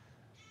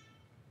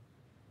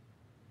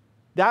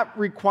 That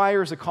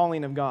requires a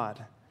calling of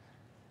God.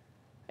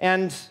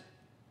 And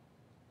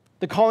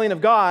the calling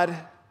of God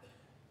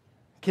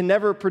can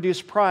never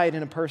produce pride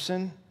in a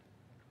person,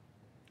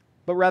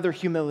 but rather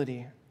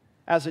humility,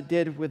 as it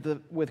did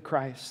with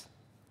Christ.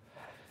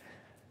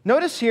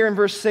 Notice here in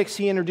verse 6,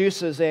 he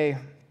introduces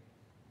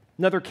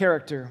another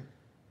character.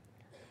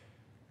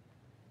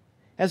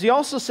 As he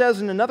also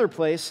says in another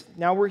place,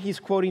 now where he's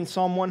quoting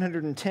Psalm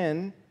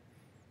 110,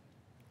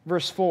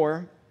 verse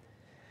 4,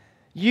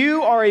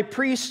 you are a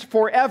priest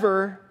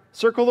forever,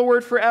 circle the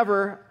word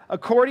forever,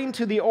 according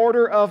to the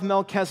order of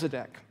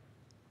Melchizedek.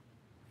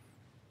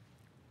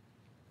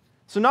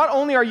 So not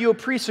only are you a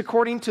priest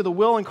according to the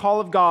will and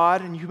call of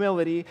God and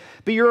humility,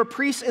 but you're a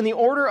priest in the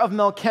order of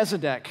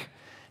Melchizedek.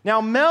 Now,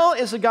 Mel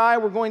is a guy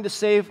we're going to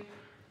save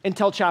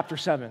until chapter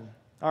 7,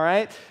 all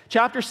right?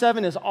 Chapter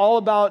 7 is all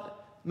about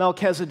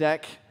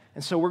Melchizedek,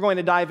 and so we're going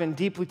to dive in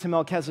deeply to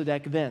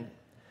Melchizedek then.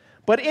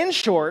 But in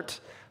short,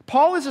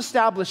 Paul is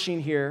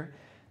establishing here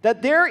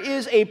that there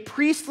is a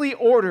priestly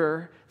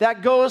order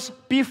that goes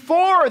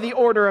before the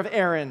order of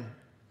Aaron,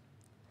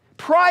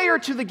 prior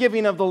to the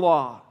giving of the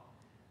law,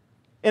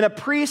 in a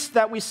priest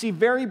that we see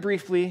very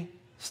briefly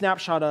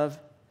snapshot of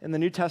in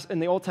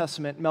the Old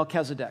Testament,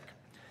 Melchizedek,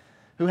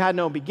 who had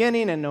no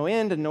beginning and no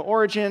end and no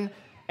origin,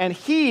 and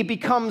he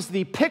becomes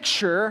the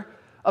picture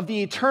of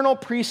the eternal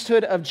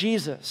priesthood of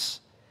Jesus.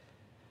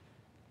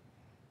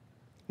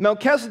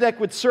 Melchizedek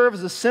would serve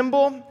as a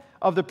symbol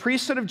of the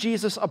priesthood of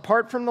Jesus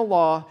apart from the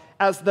law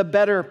as the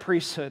better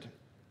priesthood,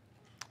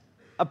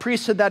 a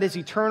priesthood that is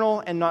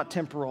eternal and not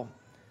temporal.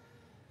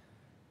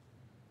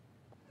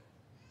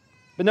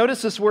 But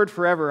notice this word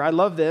forever. I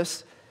love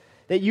this,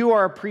 that you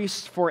are a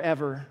priest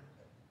forever.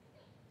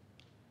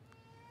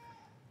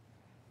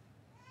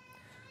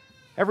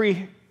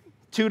 Every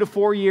 2 to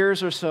 4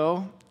 years or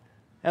so,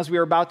 as we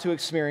are about to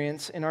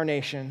experience in our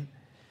nation,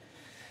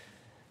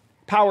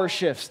 power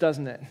shifts,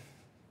 doesn't it?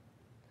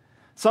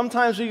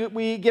 Sometimes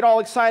we get all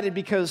excited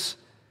because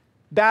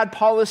bad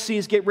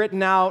policies get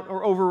written out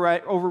or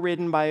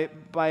overridden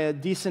by a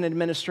decent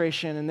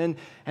administration,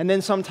 and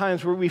then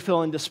sometimes we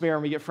feel in despair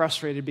and we get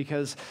frustrated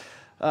because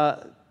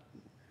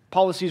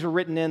policies are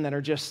written in that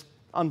are just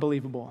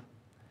unbelievable.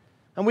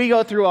 And we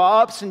go through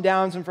ups and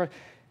downs.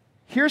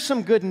 Here's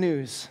some good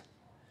news.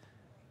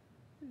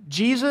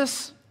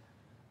 Jesus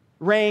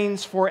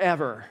reigns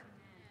forever.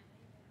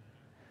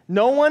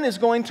 No one is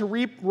going to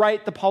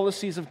rewrite the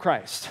policies of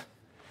Christ.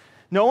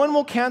 No one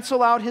will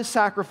cancel out his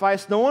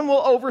sacrifice. No one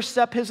will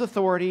overstep his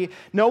authority.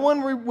 No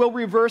one will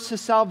reverse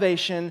his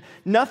salvation.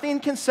 Nothing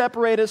can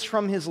separate us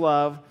from his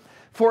love.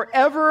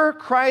 Forever,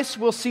 Christ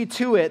will see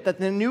to it that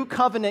the new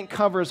covenant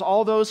covers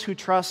all those who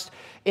trust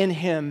in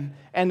him,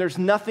 and there's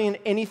nothing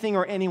anything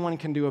or anyone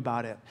can do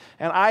about it.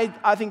 And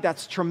I think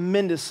that's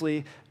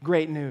tremendously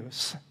great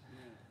news,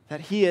 that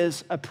he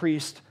is a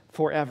priest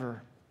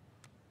forever.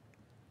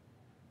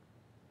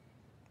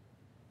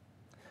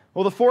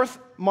 Well, the fourth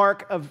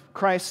mark of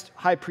Christ's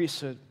high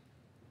priesthood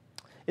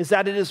is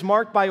that it is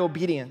marked by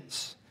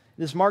obedience.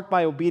 It is marked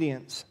by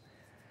obedience.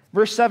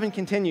 Verse 7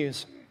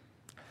 continues,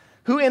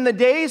 who in the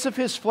days of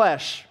his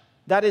flesh,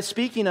 that is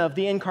speaking of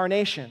the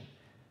incarnation,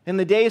 in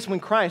the days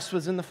when Christ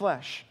was in the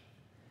flesh,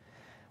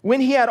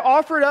 when he had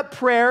offered up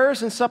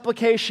prayers and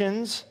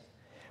supplications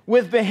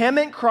with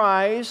vehement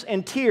cries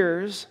and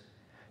tears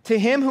to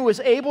him who was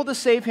able to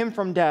save him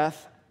from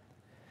death,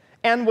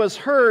 and was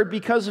heard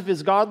because of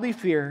his godly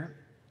fear,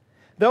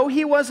 though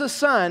he was a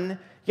son,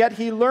 yet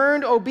he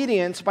learned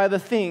obedience by the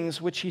things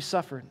which he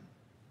suffered.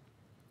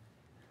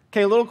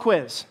 Okay, a little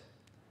quiz.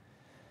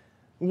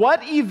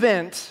 What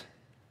event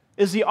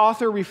is the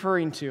author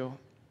referring to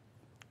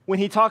when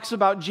he talks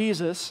about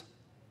Jesus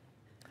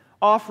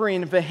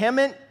offering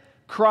vehement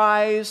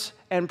cries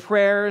and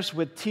prayers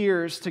with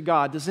tears to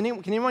God? Can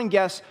anyone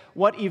guess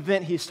what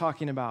event he's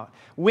talking about?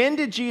 When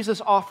did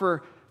Jesus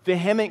offer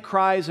vehement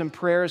cries and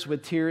prayers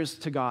with tears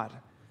to God?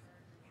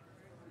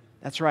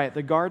 That's right,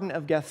 the Garden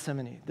of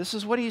Gethsemane. This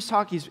is what he's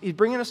talking. He's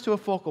bringing us to a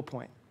focal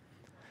point.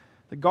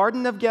 The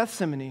Garden of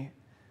Gethsemane,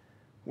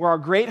 where our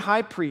great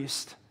high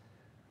priest,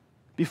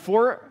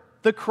 before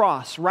the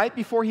cross, right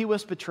before he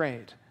was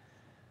betrayed,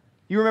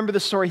 you remember the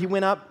story. He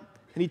went up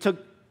and he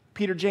took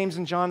Peter, James,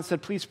 and John, and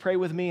said, please pray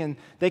with me, and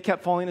they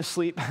kept falling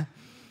asleep.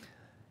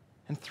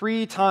 And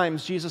 3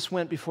 times Jesus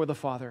went before the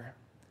Father.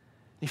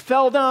 He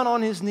fell down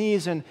on his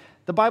knees, and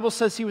the Bible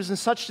says he was in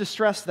such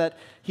distress that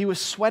he was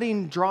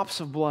sweating drops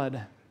of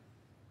blood.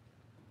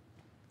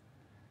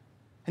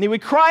 And he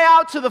would cry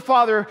out to the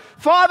Father,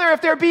 Father,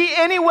 if there be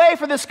any way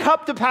for this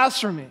cup to pass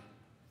from me.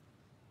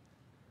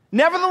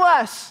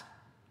 Nevertheless,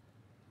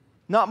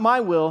 not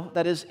my will,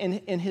 that is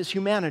in his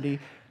humanity,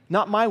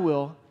 not my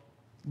will,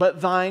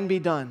 but thine be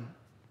done.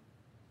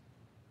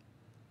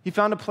 He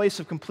found a place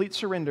of complete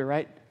surrender,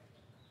 right?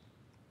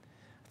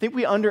 I think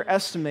we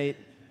underestimate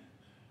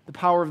the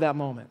power of that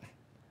moment.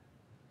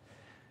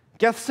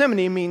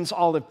 Gethsemane means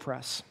olive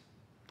press.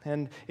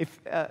 And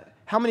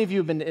how many of you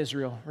have been to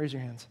Israel? Raise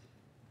your hands.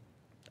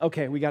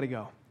 Okay, we got to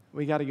go.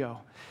 We got to go.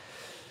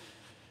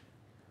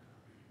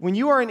 When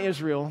you are in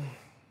Israel,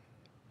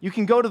 you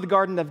can go to the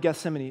Garden of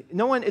Gethsemane.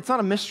 It's not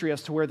a mystery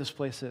as to where this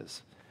place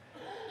is.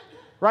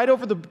 Right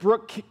over the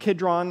brook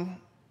Kidron,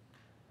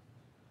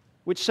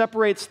 which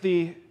separates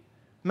the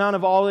Mount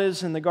of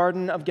Olives and the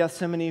Garden of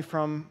Gethsemane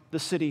from the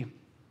city.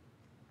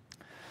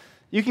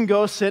 You can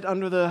go sit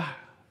under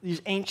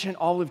these ancient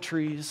olive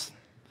trees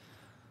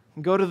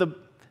and go to the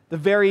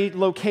very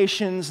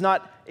locations,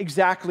 not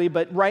exactly,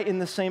 but right in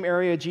the same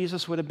area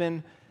Jesus would have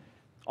been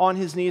on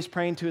his knees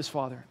praying to his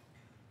Father.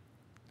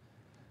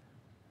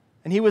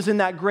 And he was in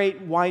that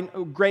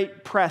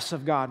great press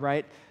of God,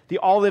 right? The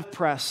olive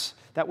press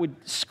that would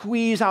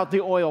squeeze out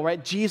the oil,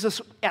 right?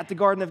 Jesus at the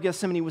Garden of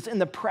Gethsemane was in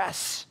the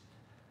press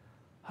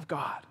of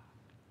God.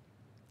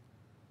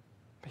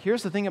 But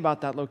here's the thing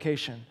about that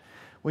location.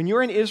 When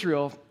you're in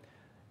Israel,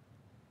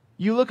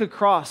 you look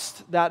across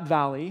that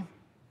valley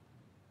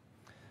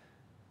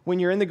when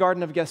you're in the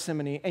Garden of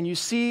Gethsemane and you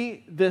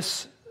see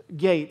this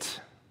gate,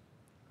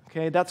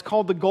 okay? That's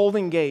called the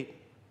Golden Gate.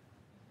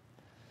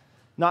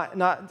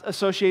 Not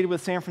associated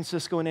with San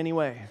Francisco in any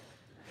way.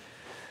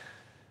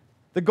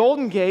 The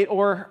Golden Gate,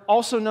 or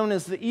also known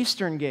as the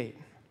Eastern Gate,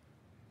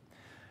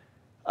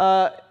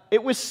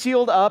 it was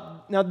sealed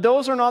up. Now,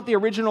 those are not the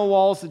original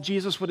walls that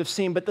Jesus would have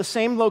seen, but the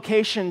same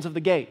locations of the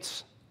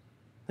gates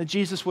that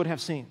Jesus would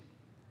have seen.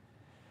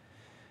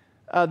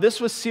 This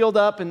was sealed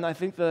up in, I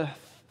think, the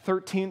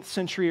 13th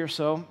century or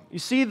so. You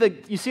see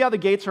how the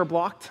gates are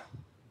blocked?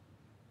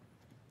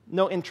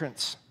 No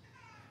entrance.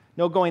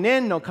 No going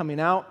in, no coming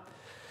out.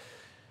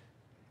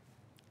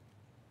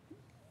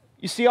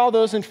 You see all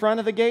those in front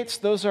of the gates?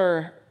 Those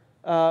are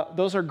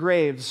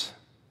graves.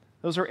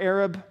 Those are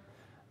Arab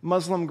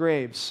Muslim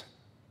graves.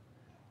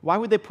 Why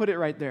would they put it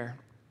right there?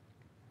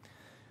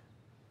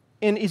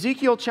 In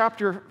Ezekiel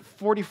chapter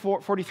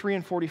 43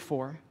 and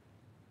 44,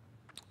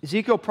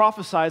 Ezekiel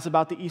prophesies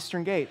about the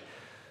eastern gate.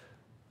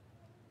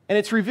 And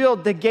it's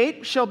revealed, the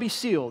gate shall be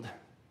sealed,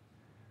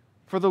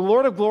 for the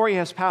Lord of glory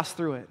has passed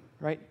through it,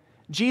 right?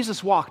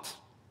 Jesus walked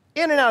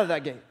in and out of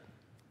that gate.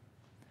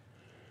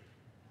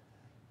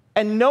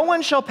 And no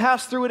one shall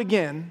pass through it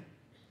again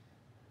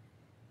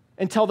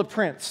until the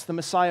Prince, the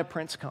Messiah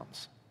Prince,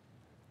 comes.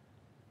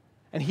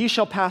 And he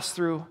shall pass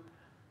through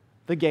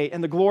the gate,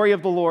 and the glory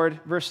of the Lord,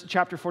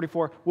 chapter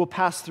 44, will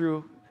pass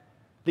through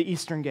the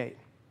eastern gate.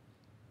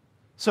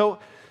 So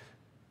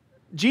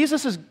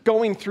Jesus is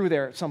going through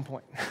there at some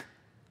point.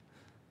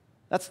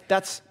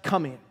 That's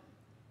coming.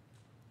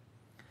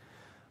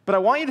 But I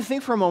want you to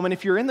think for a moment,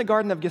 if you're in the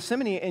Garden of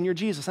Gethsemane and you're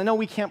Jesus, I know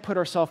we can't put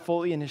ourselves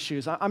fully in his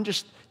shoes. I'm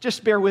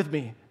just bear with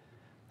me.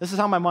 This is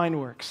how my mind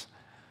works.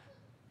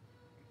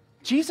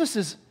 Jesus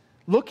is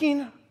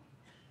looking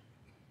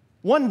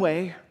one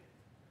way,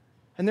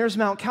 and there's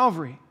Mount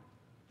Calvary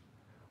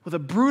with a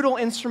brutal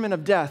instrument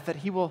of death that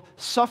he will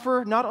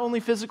suffer not only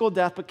physical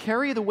death, but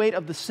carry the weight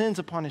of the sins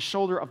upon his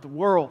shoulder of the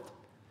world.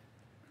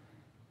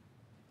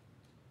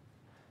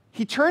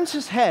 He turns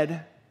his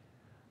head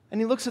and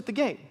he looks at the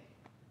gate.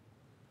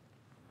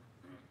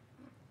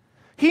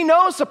 He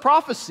knows the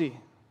prophecy.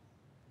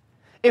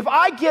 If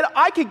I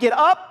could get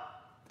up,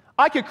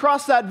 I could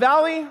cross that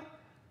valley,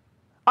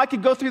 I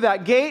could go through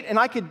that gate, and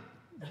I could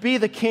be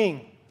the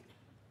king.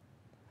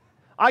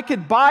 I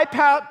could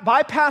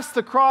bypass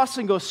the cross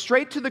and go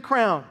straight to the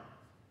crown.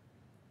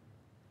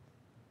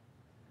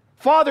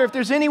 Father, if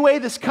there's any way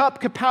this cup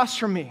could pass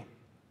from me.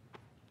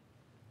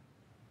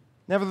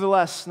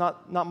 Nevertheless,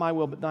 not my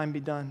will, but thine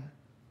be done.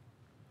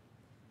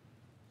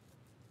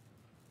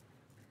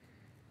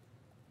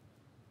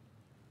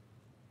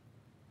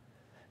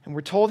 And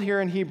we're told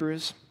here in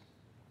Hebrews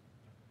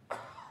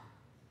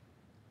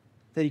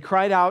that he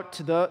cried out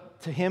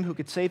to him who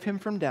could save him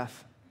from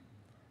death,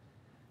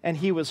 and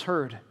he was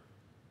heard.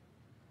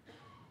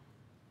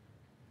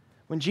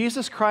 When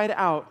Jesus cried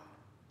out,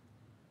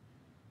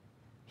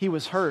 he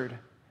was heard.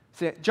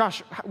 Say, Josh,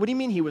 what do you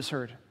mean he was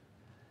heard?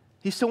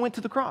 He still went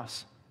to the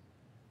cross.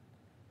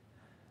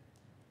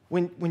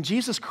 When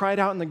Jesus cried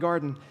out in the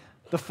garden,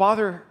 the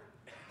Father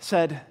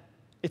said,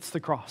 it's the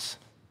cross.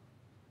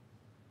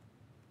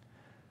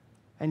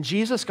 And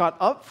Jesus got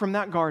up from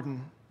that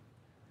garden,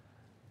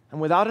 and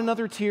without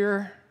another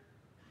tear,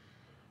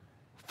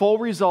 full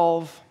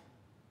resolve,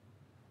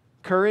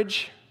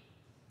 courage,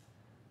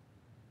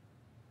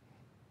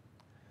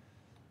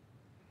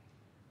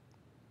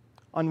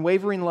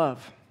 unwavering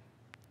love,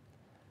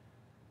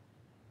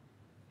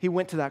 he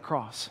went to that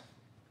cross.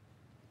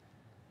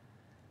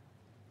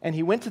 And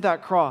he went to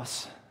that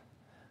cross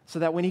so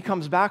that when he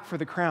comes back for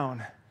the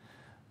crown,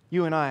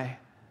 you and I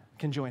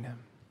can join him.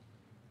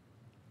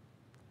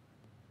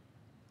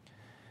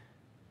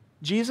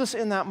 Jesus,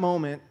 in that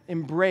moment,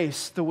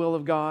 embraced the will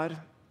of God,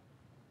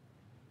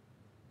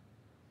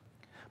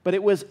 but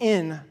it was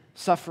in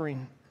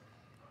suffering.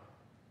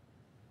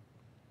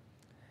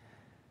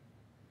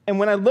 And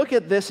when I look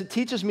at this, it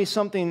teaches me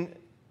something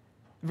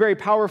very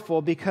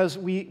powerful, because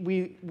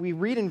we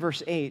read in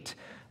verse 8,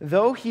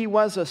 though he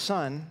was a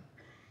son,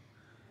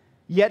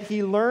 yet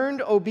he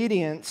learned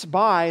obedience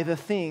by the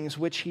things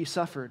which he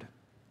suffered.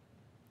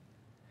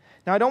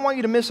 Now, I don't want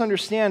you to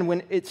misunderstand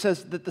when it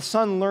says that the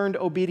son learned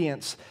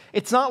obedience.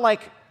 It's not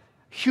like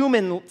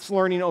humans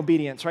learning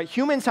obedience, right?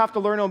 Humans have to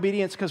learn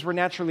obedience because we're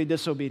naturally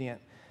disobedient.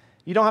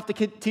 You don't have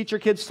to teach your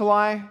kids to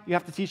lie. You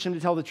have to teach them to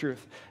tell the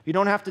truth. You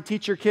don't have to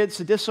teach your kids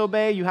to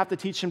disobey. You have to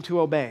teach them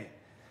to obey.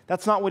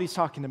 That's not what he's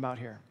talking about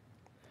here.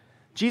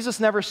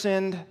 Jesus never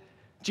sinned.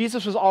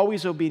 Jesus was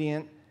always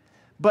obedient.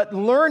 But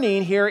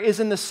learning here is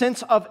in the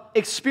sense of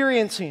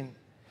experiencing.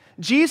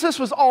 Jesus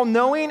was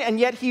all-knowing, and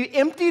yet he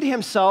emptied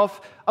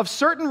himself of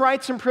certain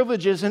rights and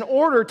privileges in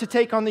order to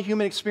take on the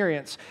human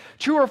experience.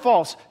 True or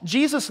false?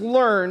 Jesus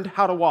learned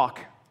how to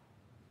walk.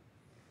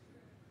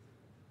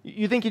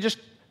 You think he just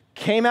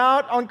came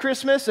out on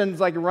Christmas and was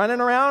like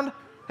running around?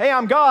 Hey,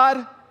 I'm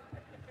God.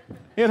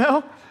 You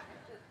know?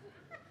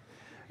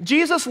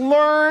 Jesus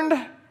learned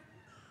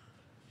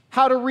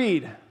how to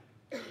read.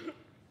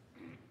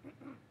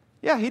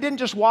 Yeah, he didn't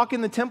just walk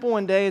in the temple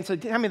one day and say,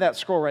 hand me that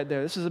scroll right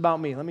there. This is about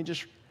me.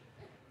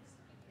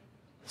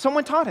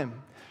 Someone taught him.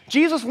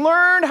 Jesus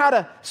learned how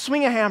to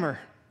swing a hammer.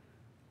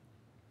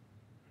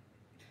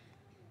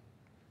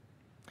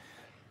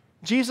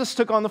 Jesus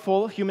took on the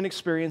full human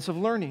experience of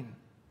learning.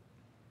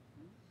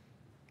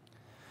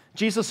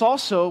 Jesus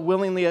also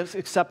willingly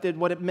accepted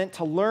what it meant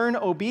to learn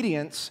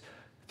obedience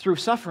through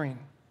suffering.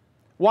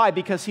 Why?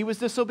 Because he was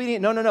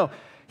disobedient? No.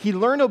 He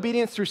learned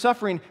obedience through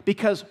suffering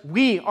because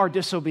we are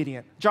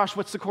disobedient. Josh,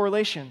 what's the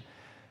correlation?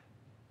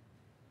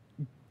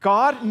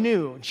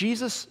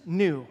 Jesus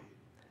knew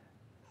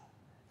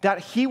that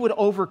he would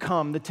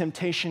overcome the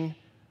temptation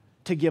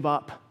to give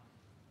up.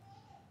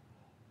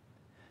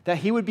 That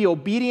he would be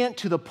obedient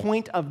to the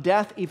point of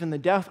death, even the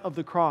death of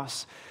the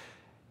cross.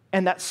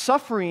 And that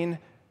suffering,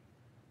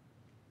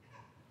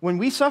 when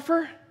we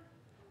suffer,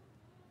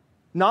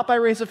 not by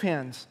raise of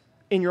hands,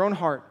 in your own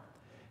heart,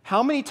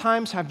 how many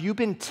times have you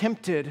been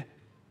tempted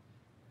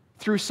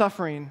through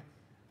suffering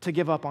to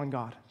give up on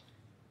God?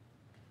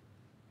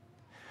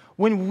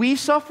 When we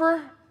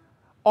suffer,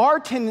 our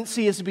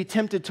tendency is to be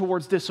tempted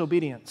towards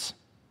disobedience.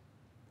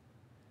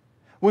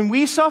 When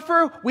we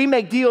suffer, we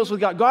make deals with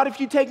God. God, if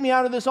you take me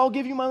out of this, I'll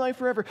give you my life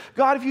forever.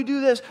 God, if you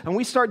do this, and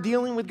we start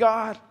dealing with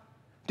God.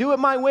 Do it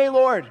my way,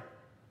 Lord.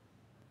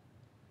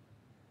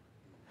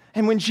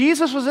 And when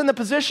Jesus was in the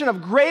position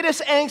of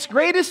greatest angst,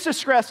 greatest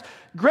distress,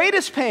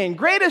 greatest pain,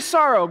 greatest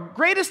sorrow,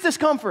 greatest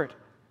discomfort,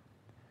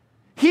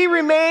 he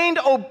remained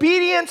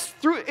obedient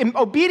through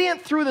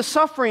the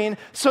suffering,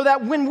 so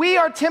that when we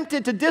are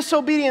tempted to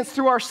disobedience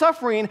through our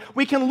suffering,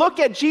 we can look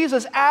at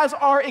Jesus as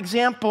our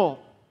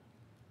example.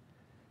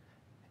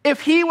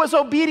 If he was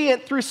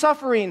obedient through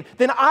suffering,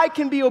 then I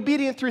can be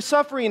obedient through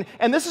suffering.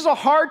 And this is a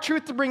hard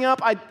truth to bring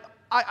up.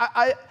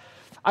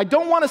 I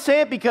don't want to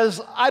say it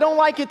because I don't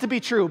like it to be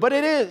true, but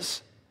it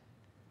is.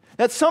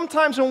 That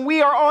sometimes when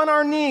we are on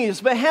our knees,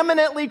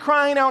 vehemently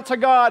crying out to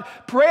God,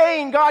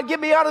 praying, God, get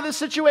me out of this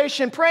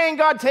situation, praying,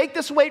 God, take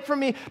this weight from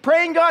me,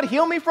 praying, God,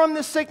 heal me from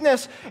this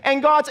sickness,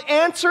 and God's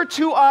answer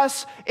to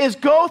us is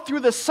go through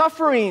the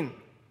suffering.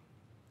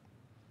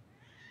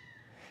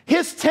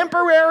 His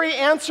temporary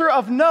answer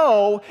of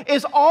no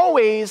is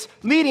always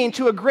leading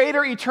to a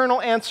greater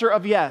eternal answer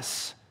of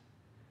yes.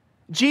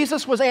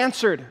 Jesus was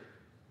answered.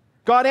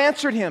 God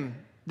answered him.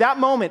 That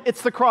moment,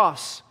 it's the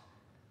cross.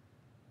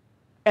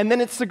 And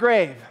then it's the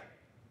grave.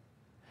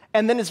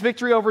 And then it's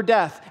victory over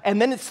death. And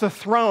then it's the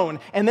throne.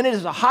 And then it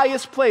is the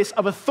highest place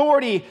of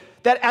authority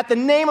that at the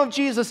name of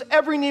Jesus,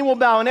 every knee will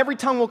bow and every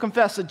tongue will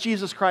confess that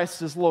Jesus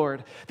Christ is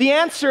Lord. The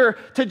answer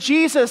to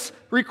Jesus'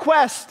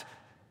 request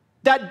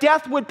that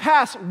death would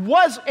pass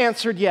was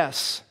answered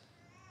yes.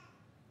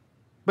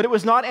 But it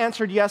was not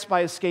answered yes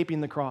by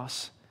escaping the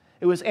cross.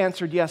 It was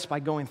answered yes by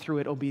going through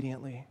it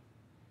obediently.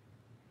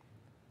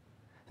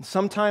 And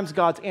sometimes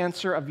God's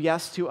answer of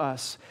yes to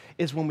us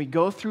is when we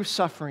go through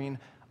suffering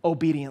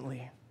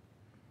obediently.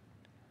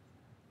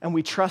 And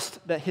we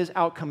trust that his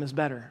outcome is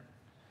better,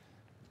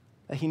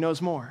 that he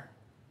knows more.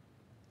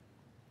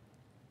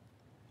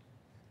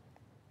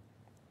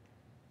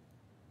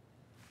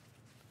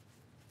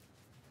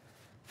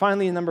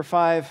 Finally, in number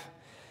 5,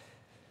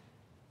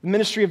 the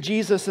ministry of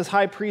Jesus as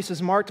high priest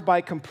is marked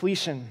by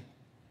completion.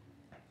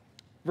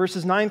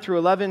 Verses 9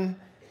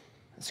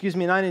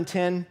 and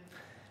 10.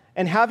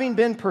 And having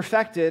been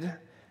perfected,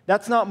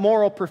 that's not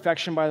moral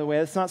perfection, by the way.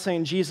 That's not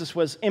saying Jesus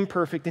was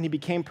imperfect and he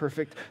became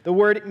perfect. The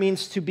word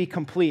means to be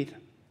complete.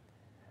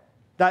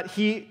 that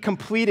he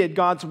completed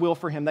God's will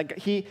for him, that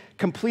he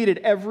completed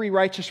every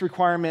righteous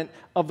requirement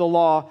of the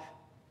law.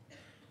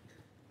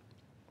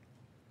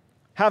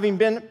 Having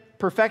been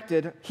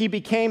perfected, he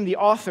became the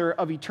author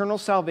of eternal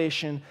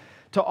salvation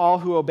to all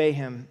who obey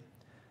him,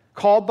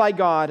 called by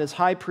God as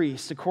high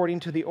priest according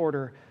to the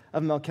order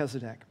of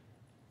Melchizedek.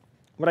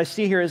 What I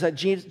see here is that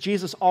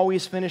Jesus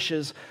always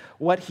finishes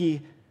what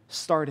he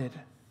started.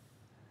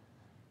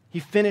 He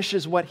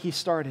finishes what he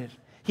started.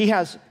 He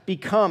has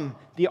become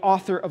the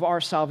author of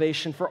our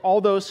salvation for all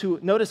those who,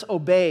 notice,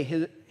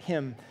 obey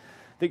him.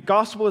 The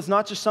gospel is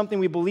not just something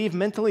we believe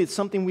mentally, it's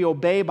something we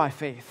obey by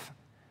faith.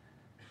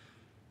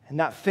 And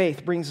that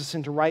faith brings us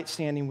into right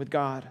standing with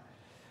God.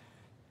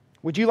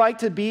 Would you like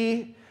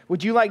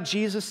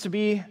Jesus to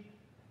be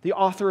the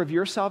author of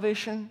your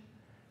salvation?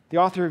 The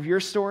author of your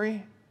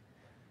story?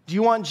 Do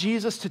you want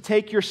Jesus to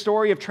take your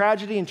story of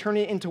tragedy and turn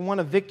it into one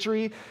of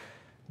victory?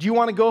 Do you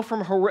want to go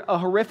from a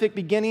horrific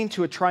beginning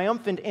to a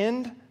triumphant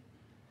end?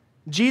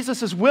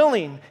 Jesus is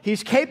willing,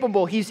 he's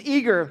capable, he's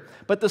eager,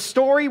 but the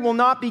story will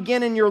not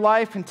begin in your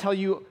life until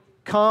you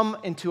come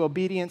into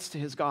obedience to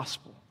his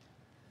gospel.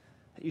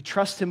 That you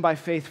trust him by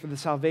faith for the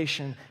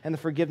salvation and the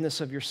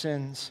forgiveness of your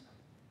sins.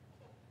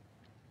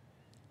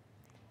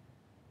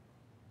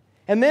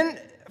 And then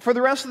for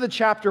the rest of the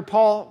chapter,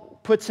 Paul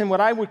puts in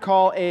what I would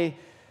call a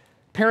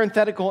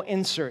parenthetical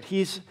insert.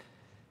 He's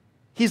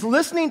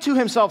listening to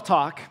himself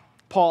talk,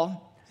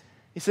 Paul.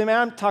 He said, man,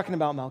 I'm talking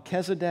about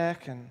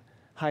Melchizedek and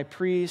high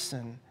priest,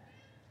 and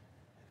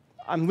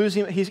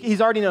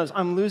he already knows,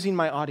 I'm losing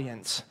my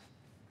audience.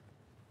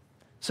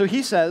 So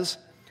he says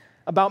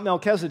about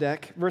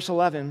Melchizedek, verse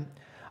 11,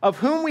 of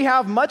whom we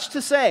have much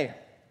to say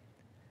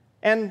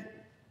and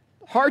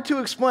hard to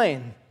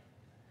explain,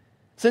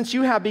 since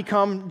you have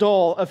become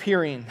dull of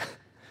hearing.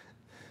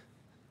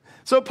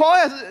 So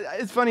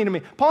it's funny to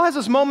me, Paul has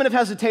this moment of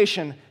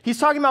hesitation. He's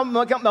talking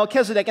about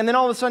Melchizedek, and then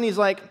all of a sudden he's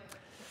like,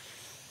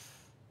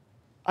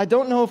 I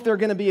don't know if they're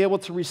going to be able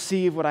to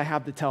receive what I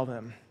have to tell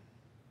them.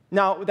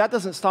 Now, that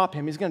doesn't stop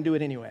him. He's going to do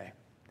it anyway.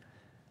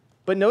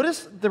 But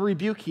notice the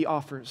rebuke he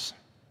offers.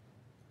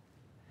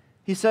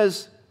 He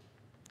says,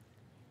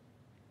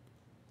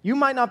 you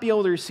might not be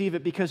able to receive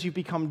it because you've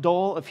become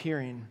dull of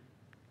hearing.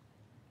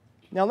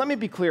 Now, let me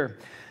be clear.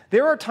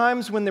 There are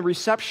times when the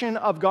reception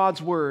of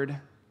God's word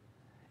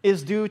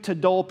is due to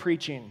dull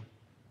preaching.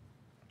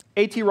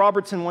 A.T.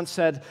 Robertson once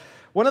said,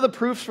 one of the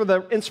proofs for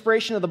the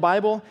inspiration of the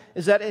Bible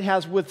is that it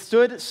has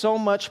withstood so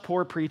much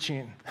poor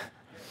preaching.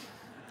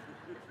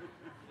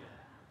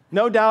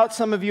 No doubt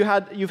some of you've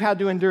had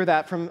to endure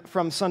that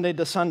from Sunday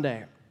to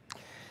Sunday.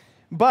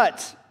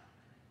 But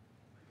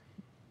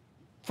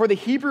for the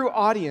Hebrew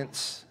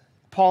audience,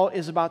 Paul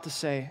is about to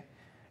say,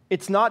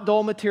 it's not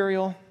dull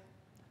material,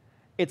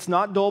 it's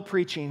not dull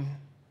preaching.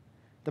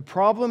 The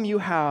problem you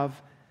have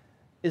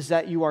is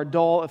that you are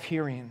dull of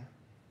hearing.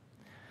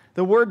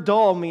 The word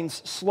dull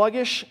means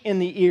sluggish in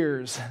the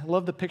ears. I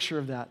love the picture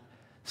of that.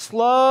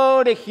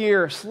 Slow to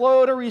hear,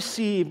 slow to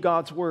receive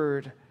God's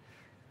word.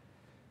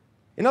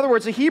 In other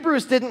words, the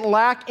Hebrews didn't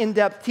lack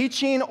in-depth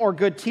teaching or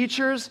good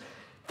teachers.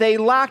 They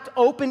lacked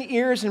open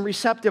ears and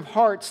receptive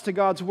hearts to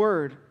God's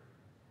word.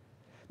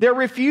 Their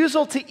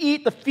refusal to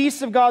eat the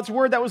feast of God's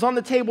word that was on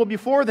the table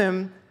before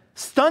them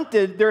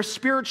stunted their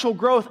spiritual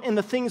growth in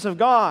the things of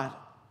God.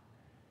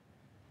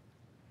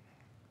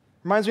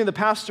 Reminds me of the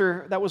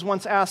pastor that was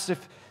once asked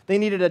if they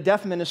needed a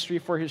deaf ministry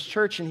for his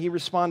church, and he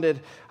responded,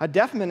 a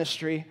deaf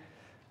ministry?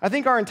 I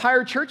think our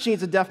entire church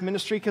needs a deaf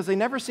ministry because they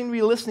never seem to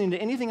be listening to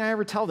anything I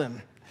ever tell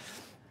them.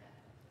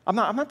 I'm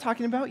not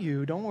talking about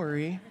you, don't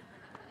worry.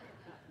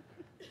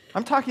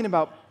 I'm talking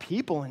about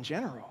people in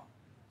general.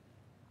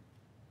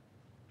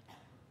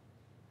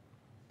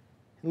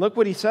 And look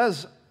what he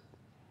says.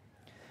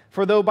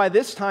 For though by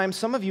this time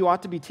some of you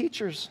ought to be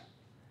teachers,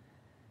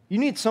 you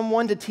need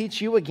someone to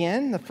teach you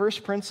again the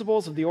first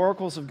principles of the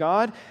oracles of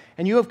God,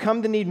 and you have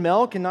come to need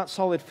milk and not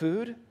solid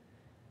food?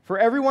 For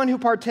everyone who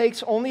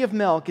partakes only of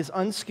milk is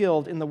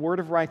unskilled in the word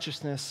of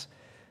righteousness,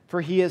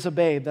 for he is a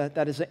babe,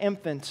 that is an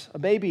infant, a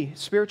baby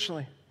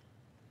spiritually.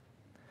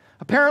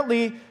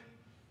 Apparently,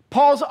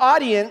 Paul's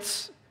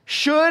audience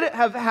should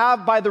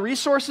have, by the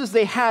resources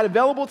they had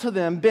available to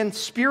them, been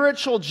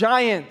spiritual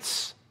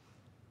giants.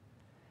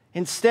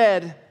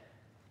 Instead,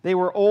 they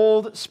were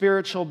old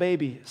spiritual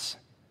babies.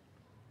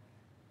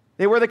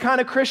 They were the kind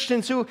of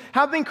Christians who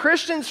have been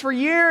Christians for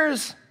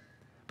years,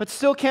 but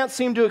still can't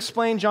seem to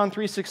explain John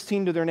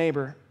 3:16 to their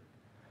neighbor.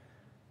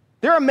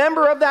 They're a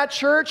member of that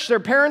church.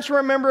 Their parents were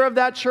a member of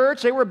that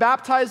church. They were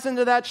baptized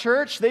into that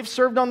church. They've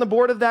served on the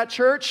board of that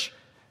church.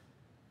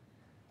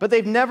 But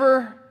they've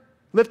never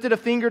lifted a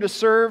finger to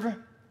serve.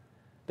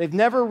 They've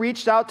never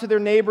reached out to their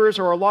neighbors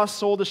or a lost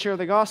soul to share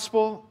the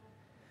gospel.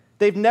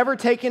 They've never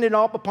taken it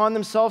up upon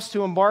themselves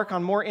to embark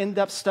on more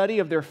in-depth study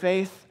of their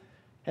faith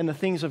and the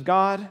things of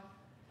God.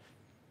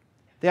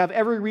 They have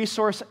every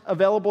resource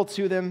available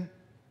to them.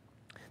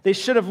 They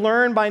should have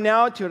learned by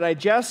now to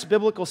digest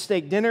biblical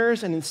steak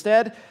dinners, and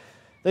instead,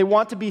 they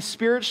want to be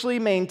spiritually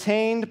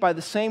maintained by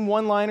the same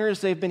one-liners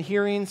they've been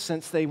hearing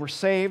since they were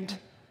saved.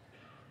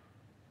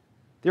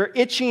 Their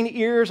itching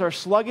ears are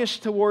sluggish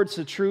towards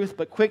the truth,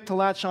 but quick to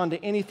latch on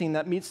to anything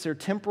that meets their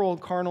temporal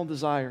carnal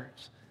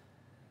desires.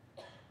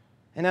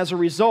 And as a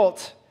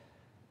result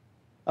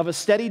of a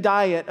steady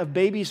diet of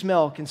baby's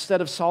milk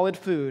instead of solid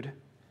food,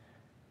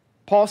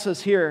 Paul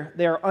says here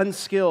they are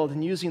unskilled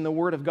in using the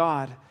Word of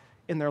God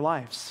in their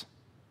lives.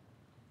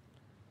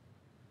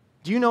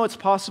 Do you know it's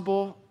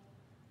possible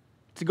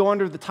to go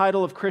under the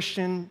title of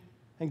Christian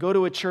and go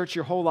to a church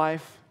your whole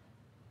life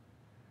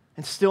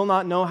and still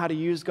not know how to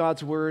use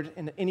God's Word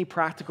in any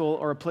practical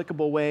or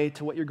applicable way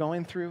to what you're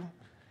going through,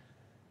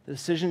 the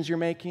decisions you're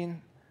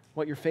making,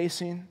 what you're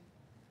facing?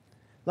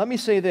 Let me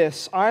say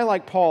this. I,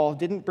 like Paul,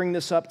 didn't bring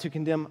this up to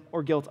condemn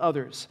or guilt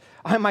others.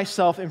 I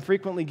myself am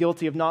frequently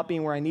guilty of not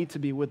being where I need to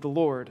be with the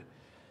Lord.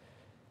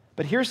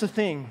 But here's the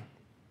thing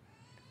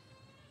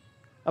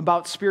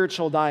about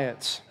spiritual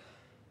diets.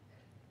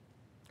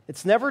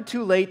 It's never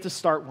too late to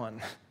start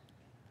one.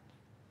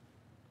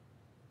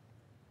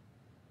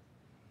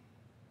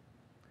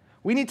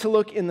 We need to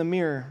look in the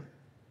mirror.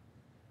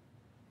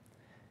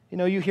 You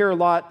know, you hear a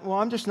lot, well,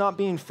 I'm just not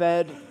being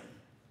fed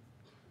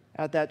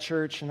at that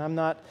church, and I'm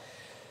not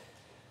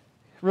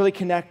really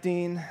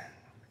connecting.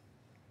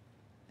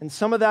 And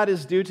some of that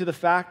is due to the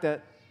fact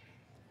that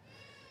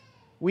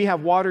we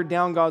have watered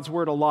down God's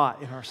Word a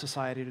lot in our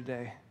society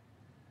today.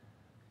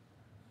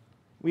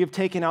 We have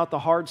taken out the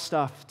hard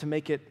stuff to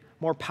make it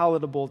more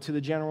palatable to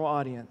the general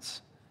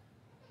audience.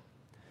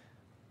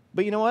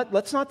 But you know what?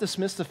 Let's not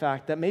dismiss the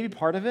fact that maybe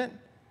part of it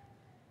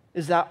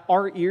is that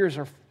our ears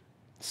are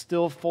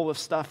still full of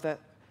stuff that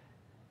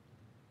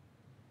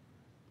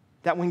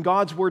when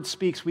God's Word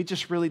speaks, we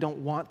just really don't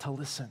want to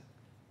listen.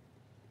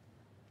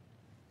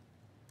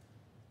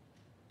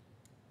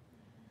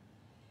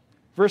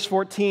 Verse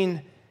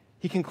 14,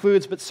 he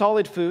concludes, but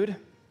solid food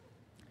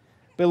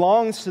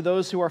belongs to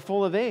those who are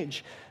full of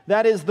age.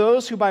 That is,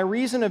 those who by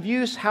reason of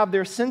use have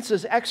their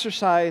senses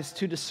exercised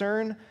to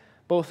discern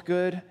both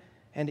good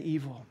and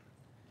evil.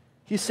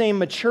 He's saying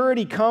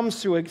maturity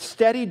comes through a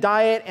steady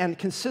diet and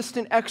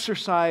consistent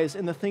exercise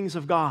in the things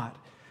of God.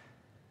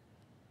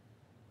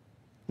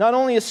 Not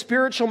only is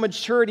spiritual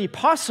maturity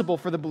possible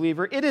for the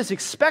believer, it is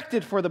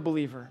expected for the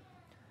believer.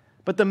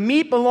 But the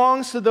meat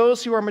belongs to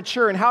those who are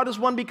mature. And how does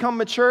one become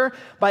mature?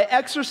 By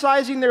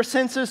exercising their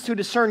senses to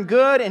discern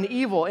good and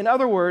evil. In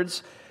other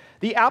words,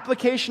 the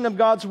application of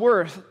God's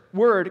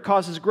word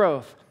causes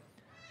growth.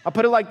 I'll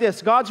put it like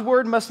this. God's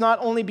Word must not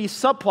only be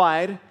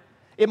supplied,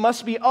 it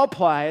must be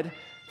applied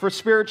for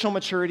spiritual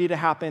maturity to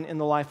happen in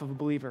the life of a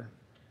believer.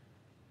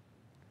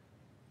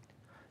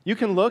 You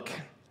can look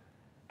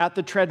at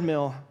the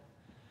treadmill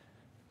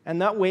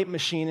and that weight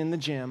machine in the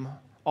gym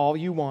all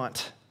you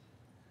want.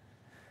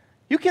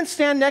 You can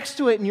stand next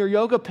to it in your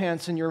yoga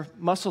pants and your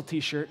muscle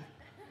t-shirt.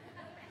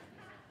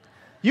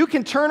 You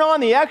can turn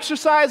on the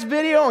exercise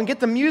video and get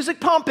the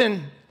music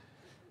pumping.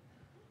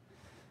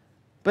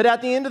 But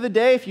at the end of the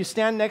day, if you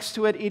stand next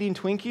to it eating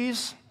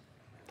Twinkies,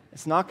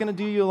 it's not going to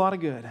do you a lot of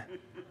good.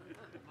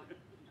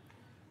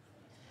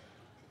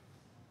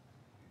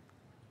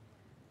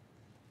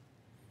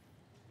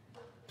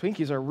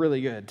 Twinkies are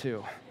really good,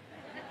 too.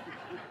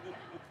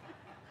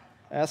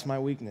 That's my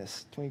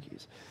weakness,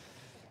 Twinkies.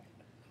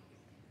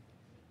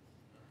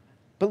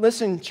 But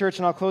listen, church,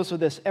 and I'll close with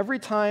this. Every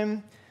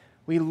time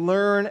we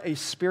learn a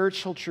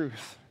spiritual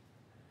truth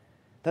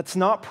that's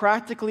not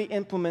practically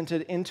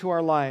implemented into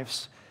our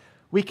lives,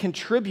 we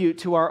contribute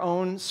to our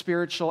own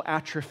spiritual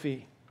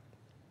atrophy.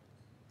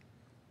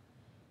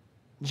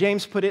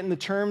 James put it in the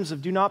terms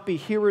of do not be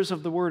hearers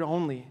of the word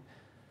only,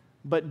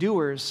 but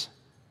doers,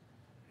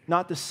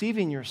 not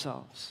deceiving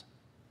yourselves.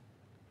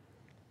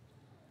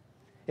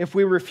 If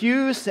we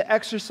refuse to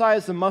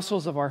exercise the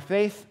muscles of our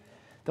faith,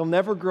 they'll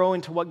never grow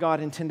into what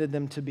God intended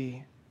them to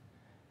be.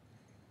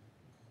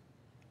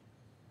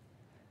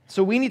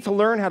 So we need to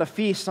learn how to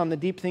feast on the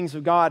deep things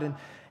of God.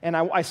 And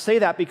I say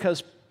that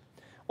because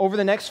over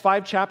the next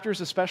 5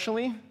 chapters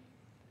especially,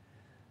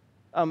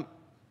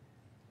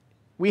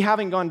 we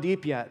haven't gone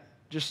deep yet,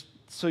 just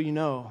so you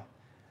know.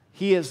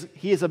 He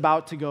is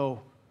about to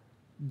go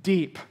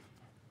deep.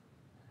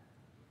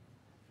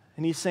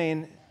 And he's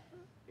saying,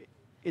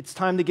 it's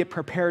time to get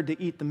prepared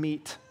to eat the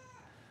meat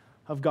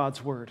of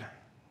God's Word.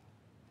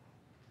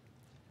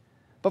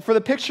 But for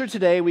the picture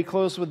today, we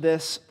close with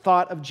this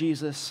thought of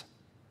Jesus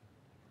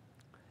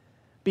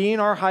being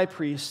our high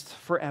priest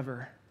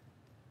forever.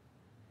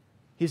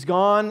 He's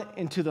gone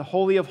into the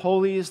Holy of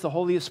Holies, the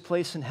holiest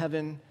place in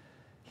heaven.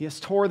 He has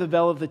tore the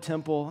veil of the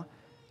temple.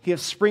 He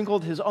has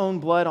sprinkled his own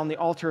blood on the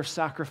altar of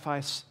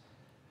sacrifice,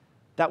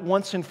 that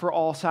once and for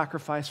all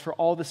sacrifice for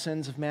all the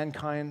sins of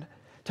mankind,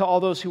 to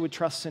all those who would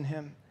trust in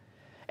him.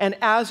 And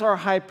as our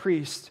high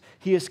priest,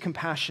 he is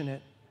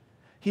compassionate.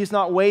 He is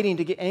not waiting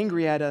to get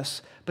angry at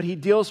us, but he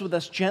deals with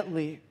us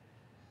gently.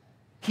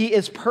 He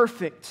is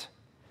perfect,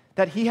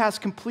 that he has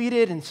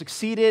completed and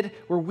succeeded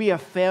where we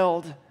have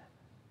failed.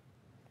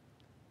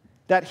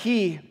 That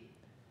he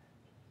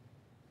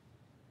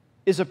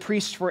is a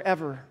priest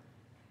forever,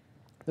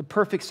 the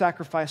perfect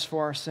sacrifice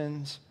for our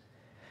sins.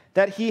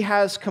 That he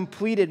has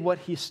completed what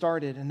he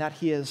started, and that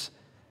he is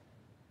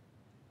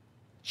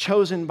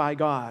chosen by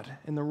God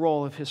in the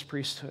role of his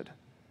priesthood.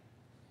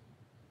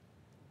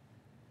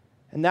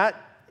 And that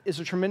is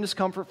a tremendous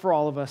comfort for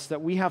all of us,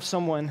 that we have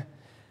someone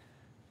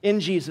in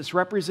Jesus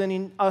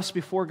representing us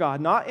before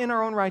God, not in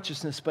our own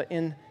righteousness, but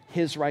in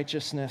his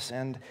righteousness.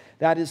 And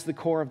that is the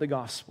core of the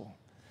gospel.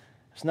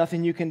 There's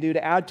nothing you can do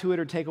to add to it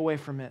or take away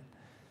from it.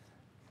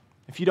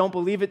 If you don't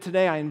believe it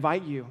today, I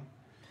invite you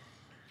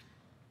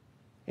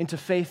into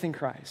faith in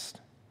Christ.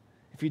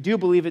 If you do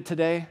believe it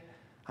today,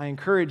 I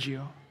encourage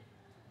you,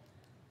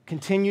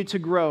 continue to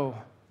grow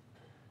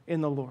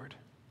in the Lord.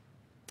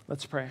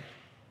 Let's pray.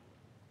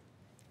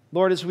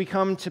 Lord, as we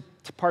come to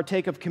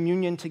partake of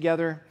communion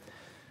together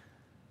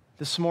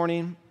this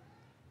morning,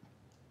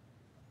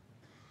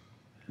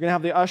 we're going to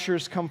have the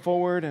ushers come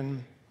forward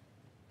and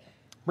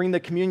bring the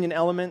communion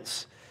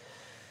elements.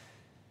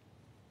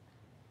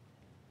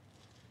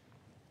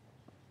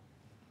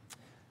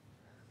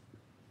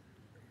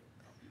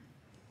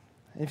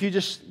 If you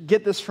just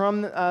get this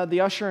from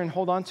the usher and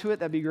hold on to it,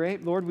 that'd be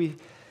great. Lord, we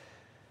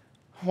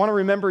want to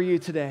remember you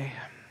today.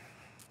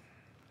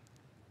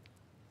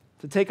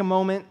 To take a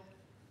moment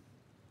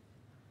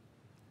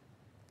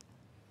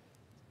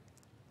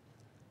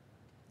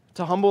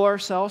to humble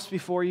ourselves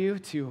before you,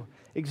 to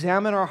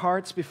examine our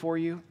hearts before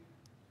you.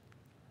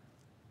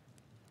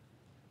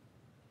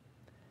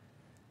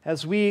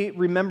 As we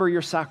remember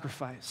your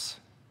sacrifice.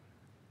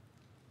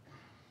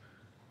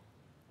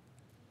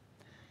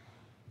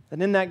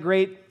 That in that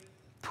great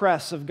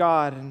press of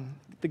God in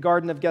the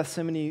Garden of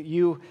Gethsemane,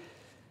 you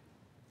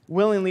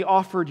willingly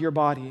offered your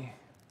body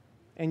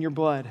and your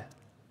blood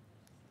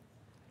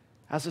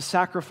as a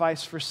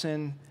sacrifice for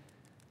sin.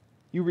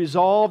 You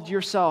resolved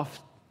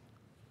yourself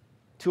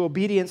to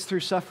obedience through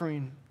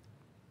suffering,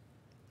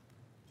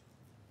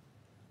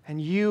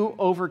 and you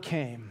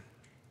overcame.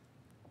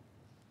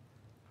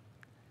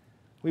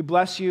 We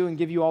bless you and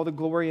give you all the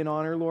glory and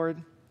honor,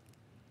 Lord,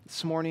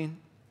 this morning.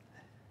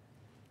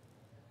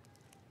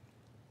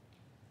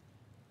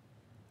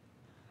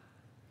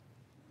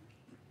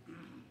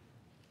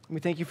 We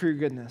thank you for your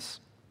goodness.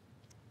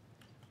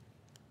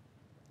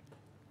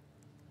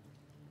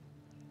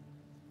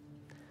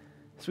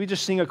 As we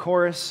just sing a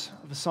chorus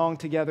of a song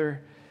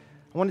together,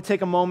 I want to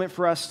take a moment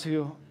for us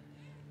to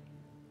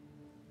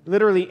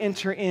literally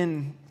enter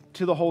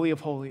into the Holy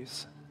of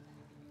Holies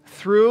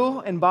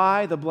through and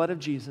by the blood of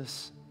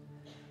Jesus,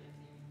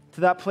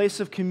 to that place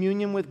of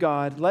communion with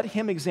God. Let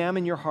him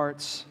examine your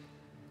hearts.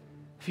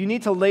 If you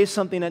need to lay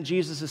something at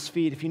Jesus'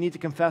 feet, if you need to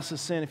confess a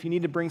sin, if you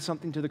need to bring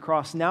something to the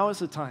cross, now is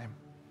the time.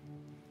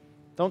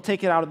 Don't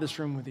take it out of this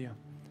room with you.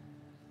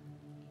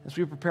 As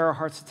we prepare our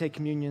hearts to take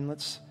communion,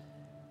 let's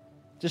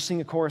just sing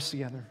a chorus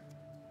together.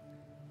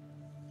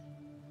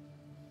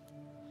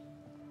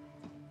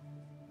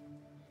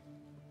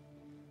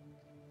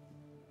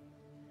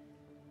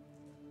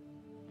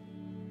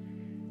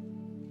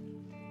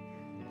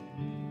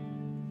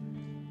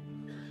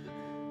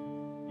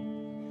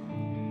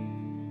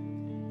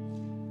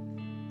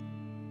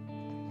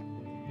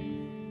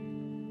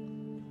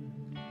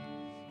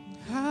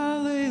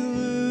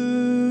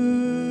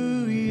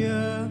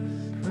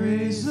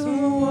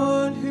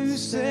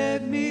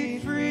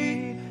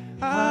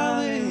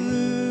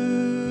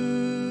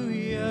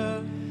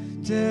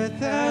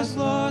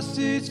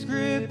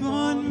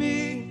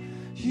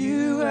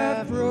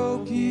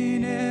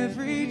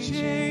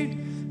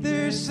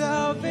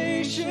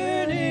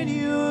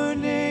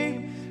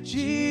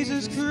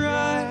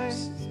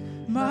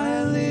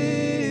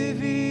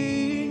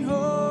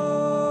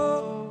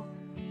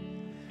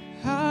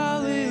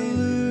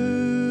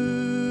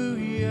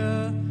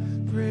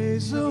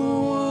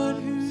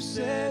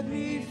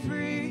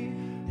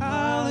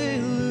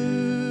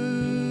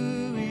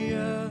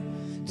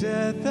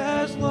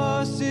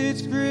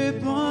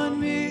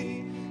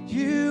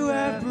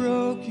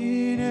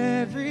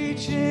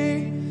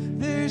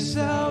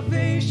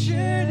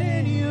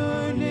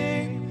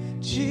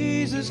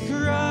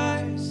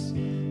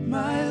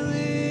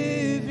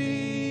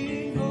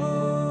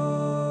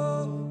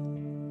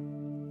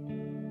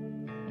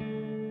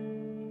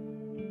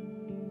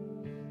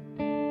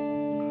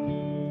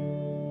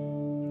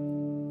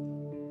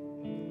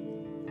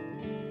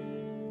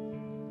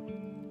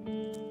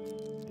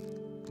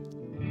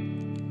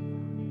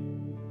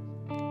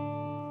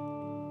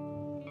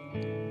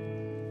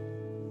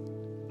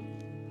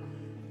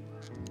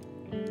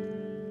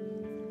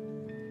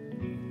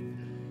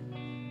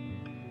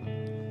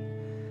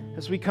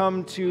 As we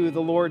come to the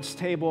Lord's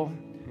table,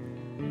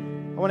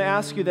 I want to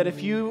ask you that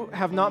if you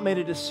have not made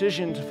a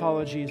decision to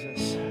follow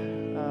Jesus,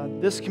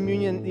 these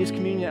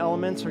communion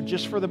elements are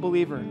just for the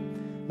believer.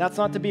 That's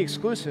not to be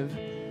exclusive.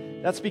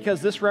 That's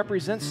because this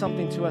represents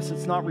something to us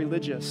that's not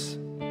religious.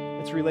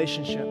 It's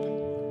relationship.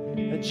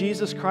 That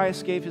Jesus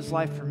Christ gave his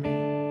life for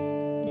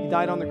me. He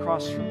died on the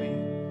cross for me.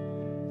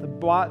 The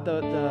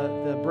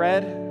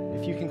bread,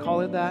 if you can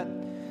call it that,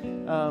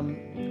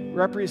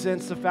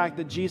 represents the fact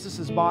that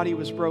Jesus' body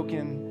was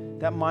broken,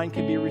 that mine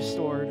could be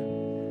restored.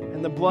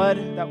 And the blood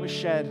that was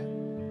shed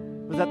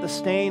was that the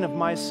stain of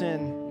my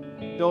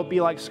sin, though it be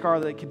like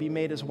scarlet, it could be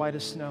made as white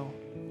as snow.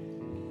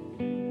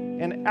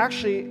 And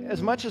actually, as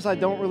much as I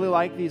don't really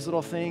like these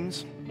little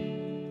things,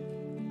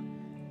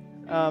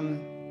 I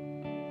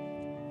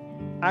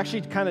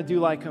actually kind of do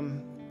like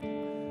them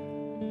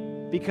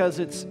because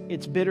it's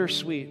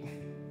bittersweet.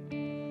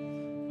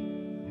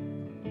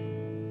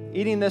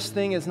 Eating this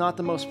thing is not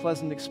the most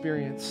pleasant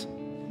experience,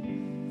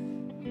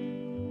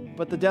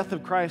 but the death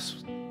of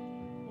Christ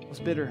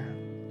was bitter.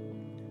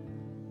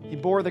 He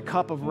bore the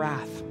cup of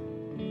wrath,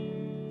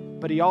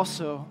 but he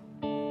also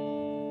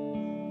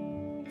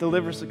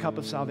delivers the cup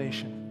of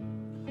salvation.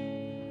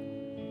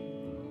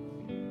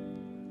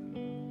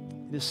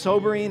 It is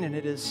sobering and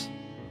it is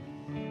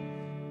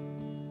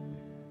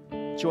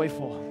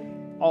joyful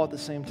all at the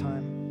same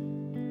time.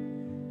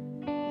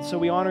 And so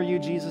we honor you,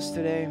 Jesus,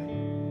 today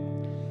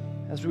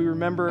as we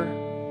remember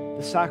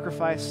the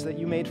sacrifice that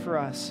you made for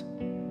us,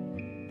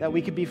 that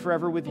we could be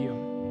forever with you.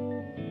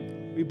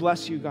 We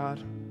bless you, God.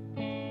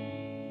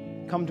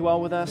 Come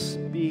dwell with us,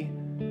 be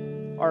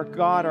our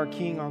God, our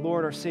King, our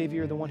Lord, our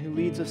Savior, the one who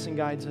leads us and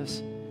guides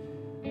us,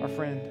 our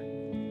friend.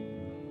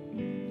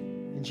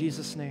 In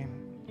Jesus' name,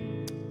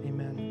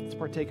 amen. Let's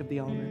partake of the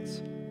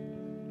elements.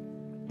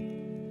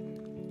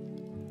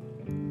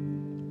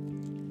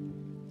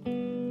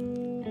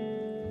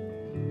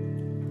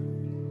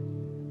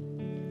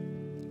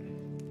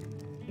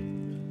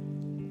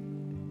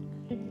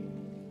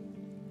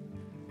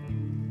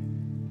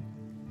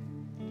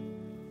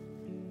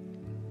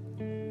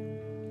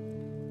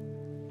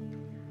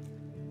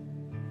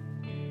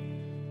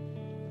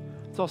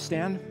 Let's all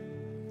stand.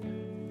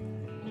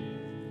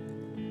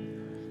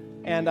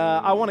 And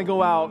I want to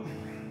go out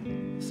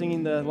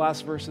singing the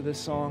last verse of this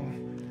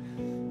song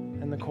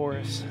and the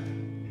chorus.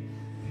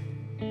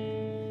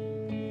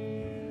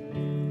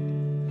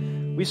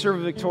 We serve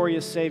a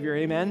victorious Savior,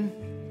 amen?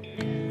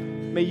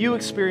 May you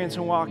experience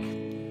and walk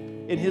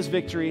in His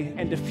victory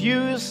and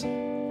diffuse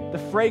the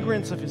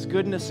fragrance of His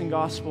goodness and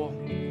gospel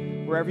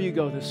wherever you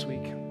go this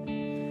week.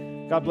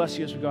 God bless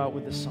you as we go out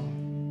with this song.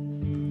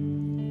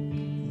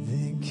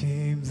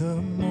 The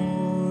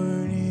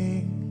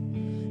morning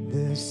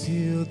that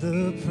sealed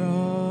the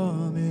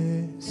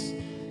promise,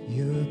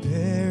 your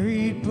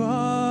buried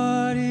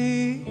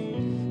body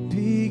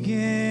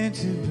began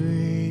to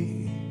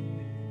breathe.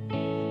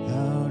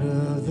 Out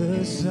of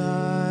the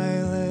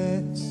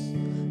silence,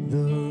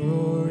 the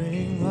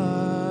roaring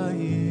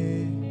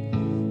lion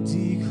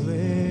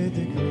declared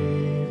the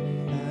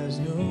grave has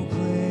no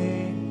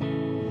claim.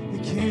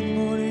 Then came the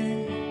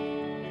morning,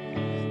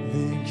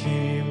 then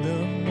came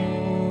the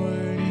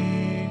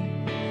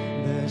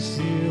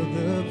sealed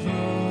the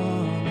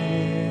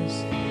promise.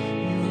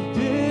 Your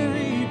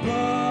buried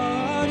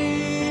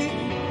body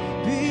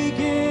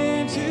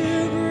began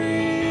to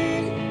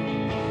breathe.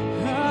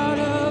 Out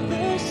of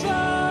the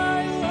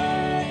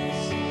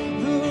silence,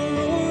 the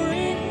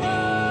roaring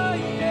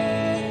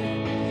lion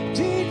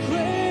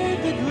declared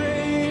the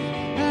grave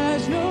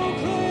has no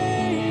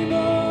claim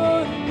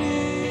on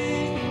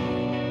me.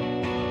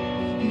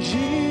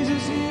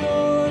 Jesus,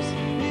 yours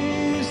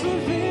is the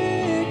victory.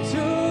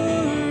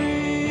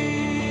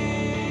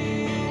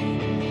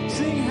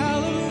 Sing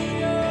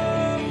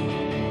hallelujah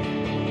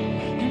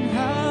and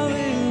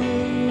hallelujah.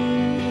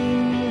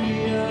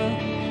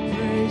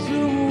 Praise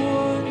the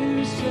one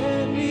who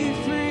set me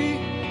free.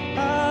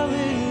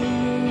 Hallelujah.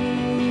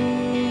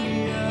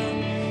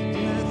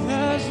 Death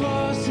has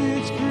lost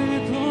its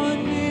grip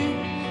on me.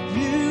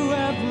 You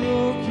have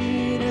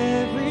broken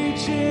every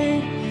chain.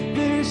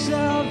 There's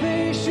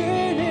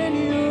salvation in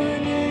your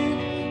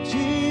name,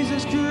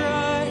 Jesus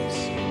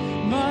Christ,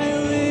 my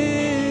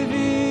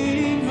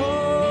living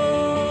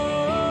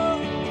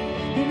hope.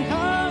 And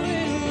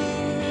hallelujah,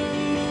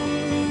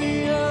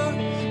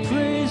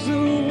 praise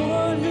the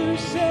one who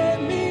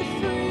set me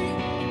free.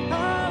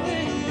 Hallelujah,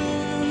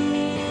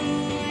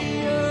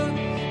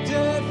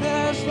 death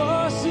has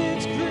lost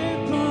its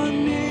grip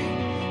on me.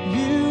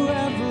 You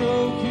have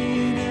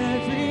broken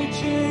every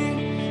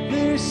chain.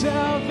 There's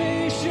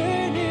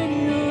salvation in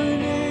your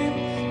name,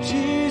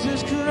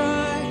 Jesus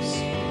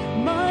Christ,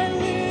 my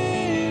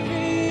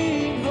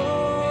living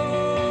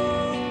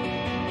hope.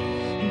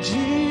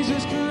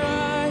 Jesus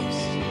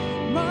Christ,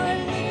 my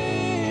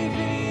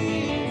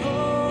living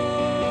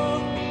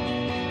hope.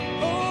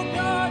 Oh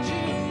God,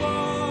 you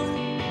are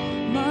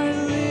my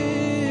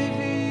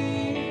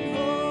living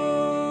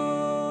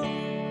hope.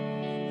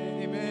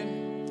 Amen.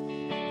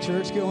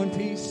 Church, go in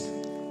peace.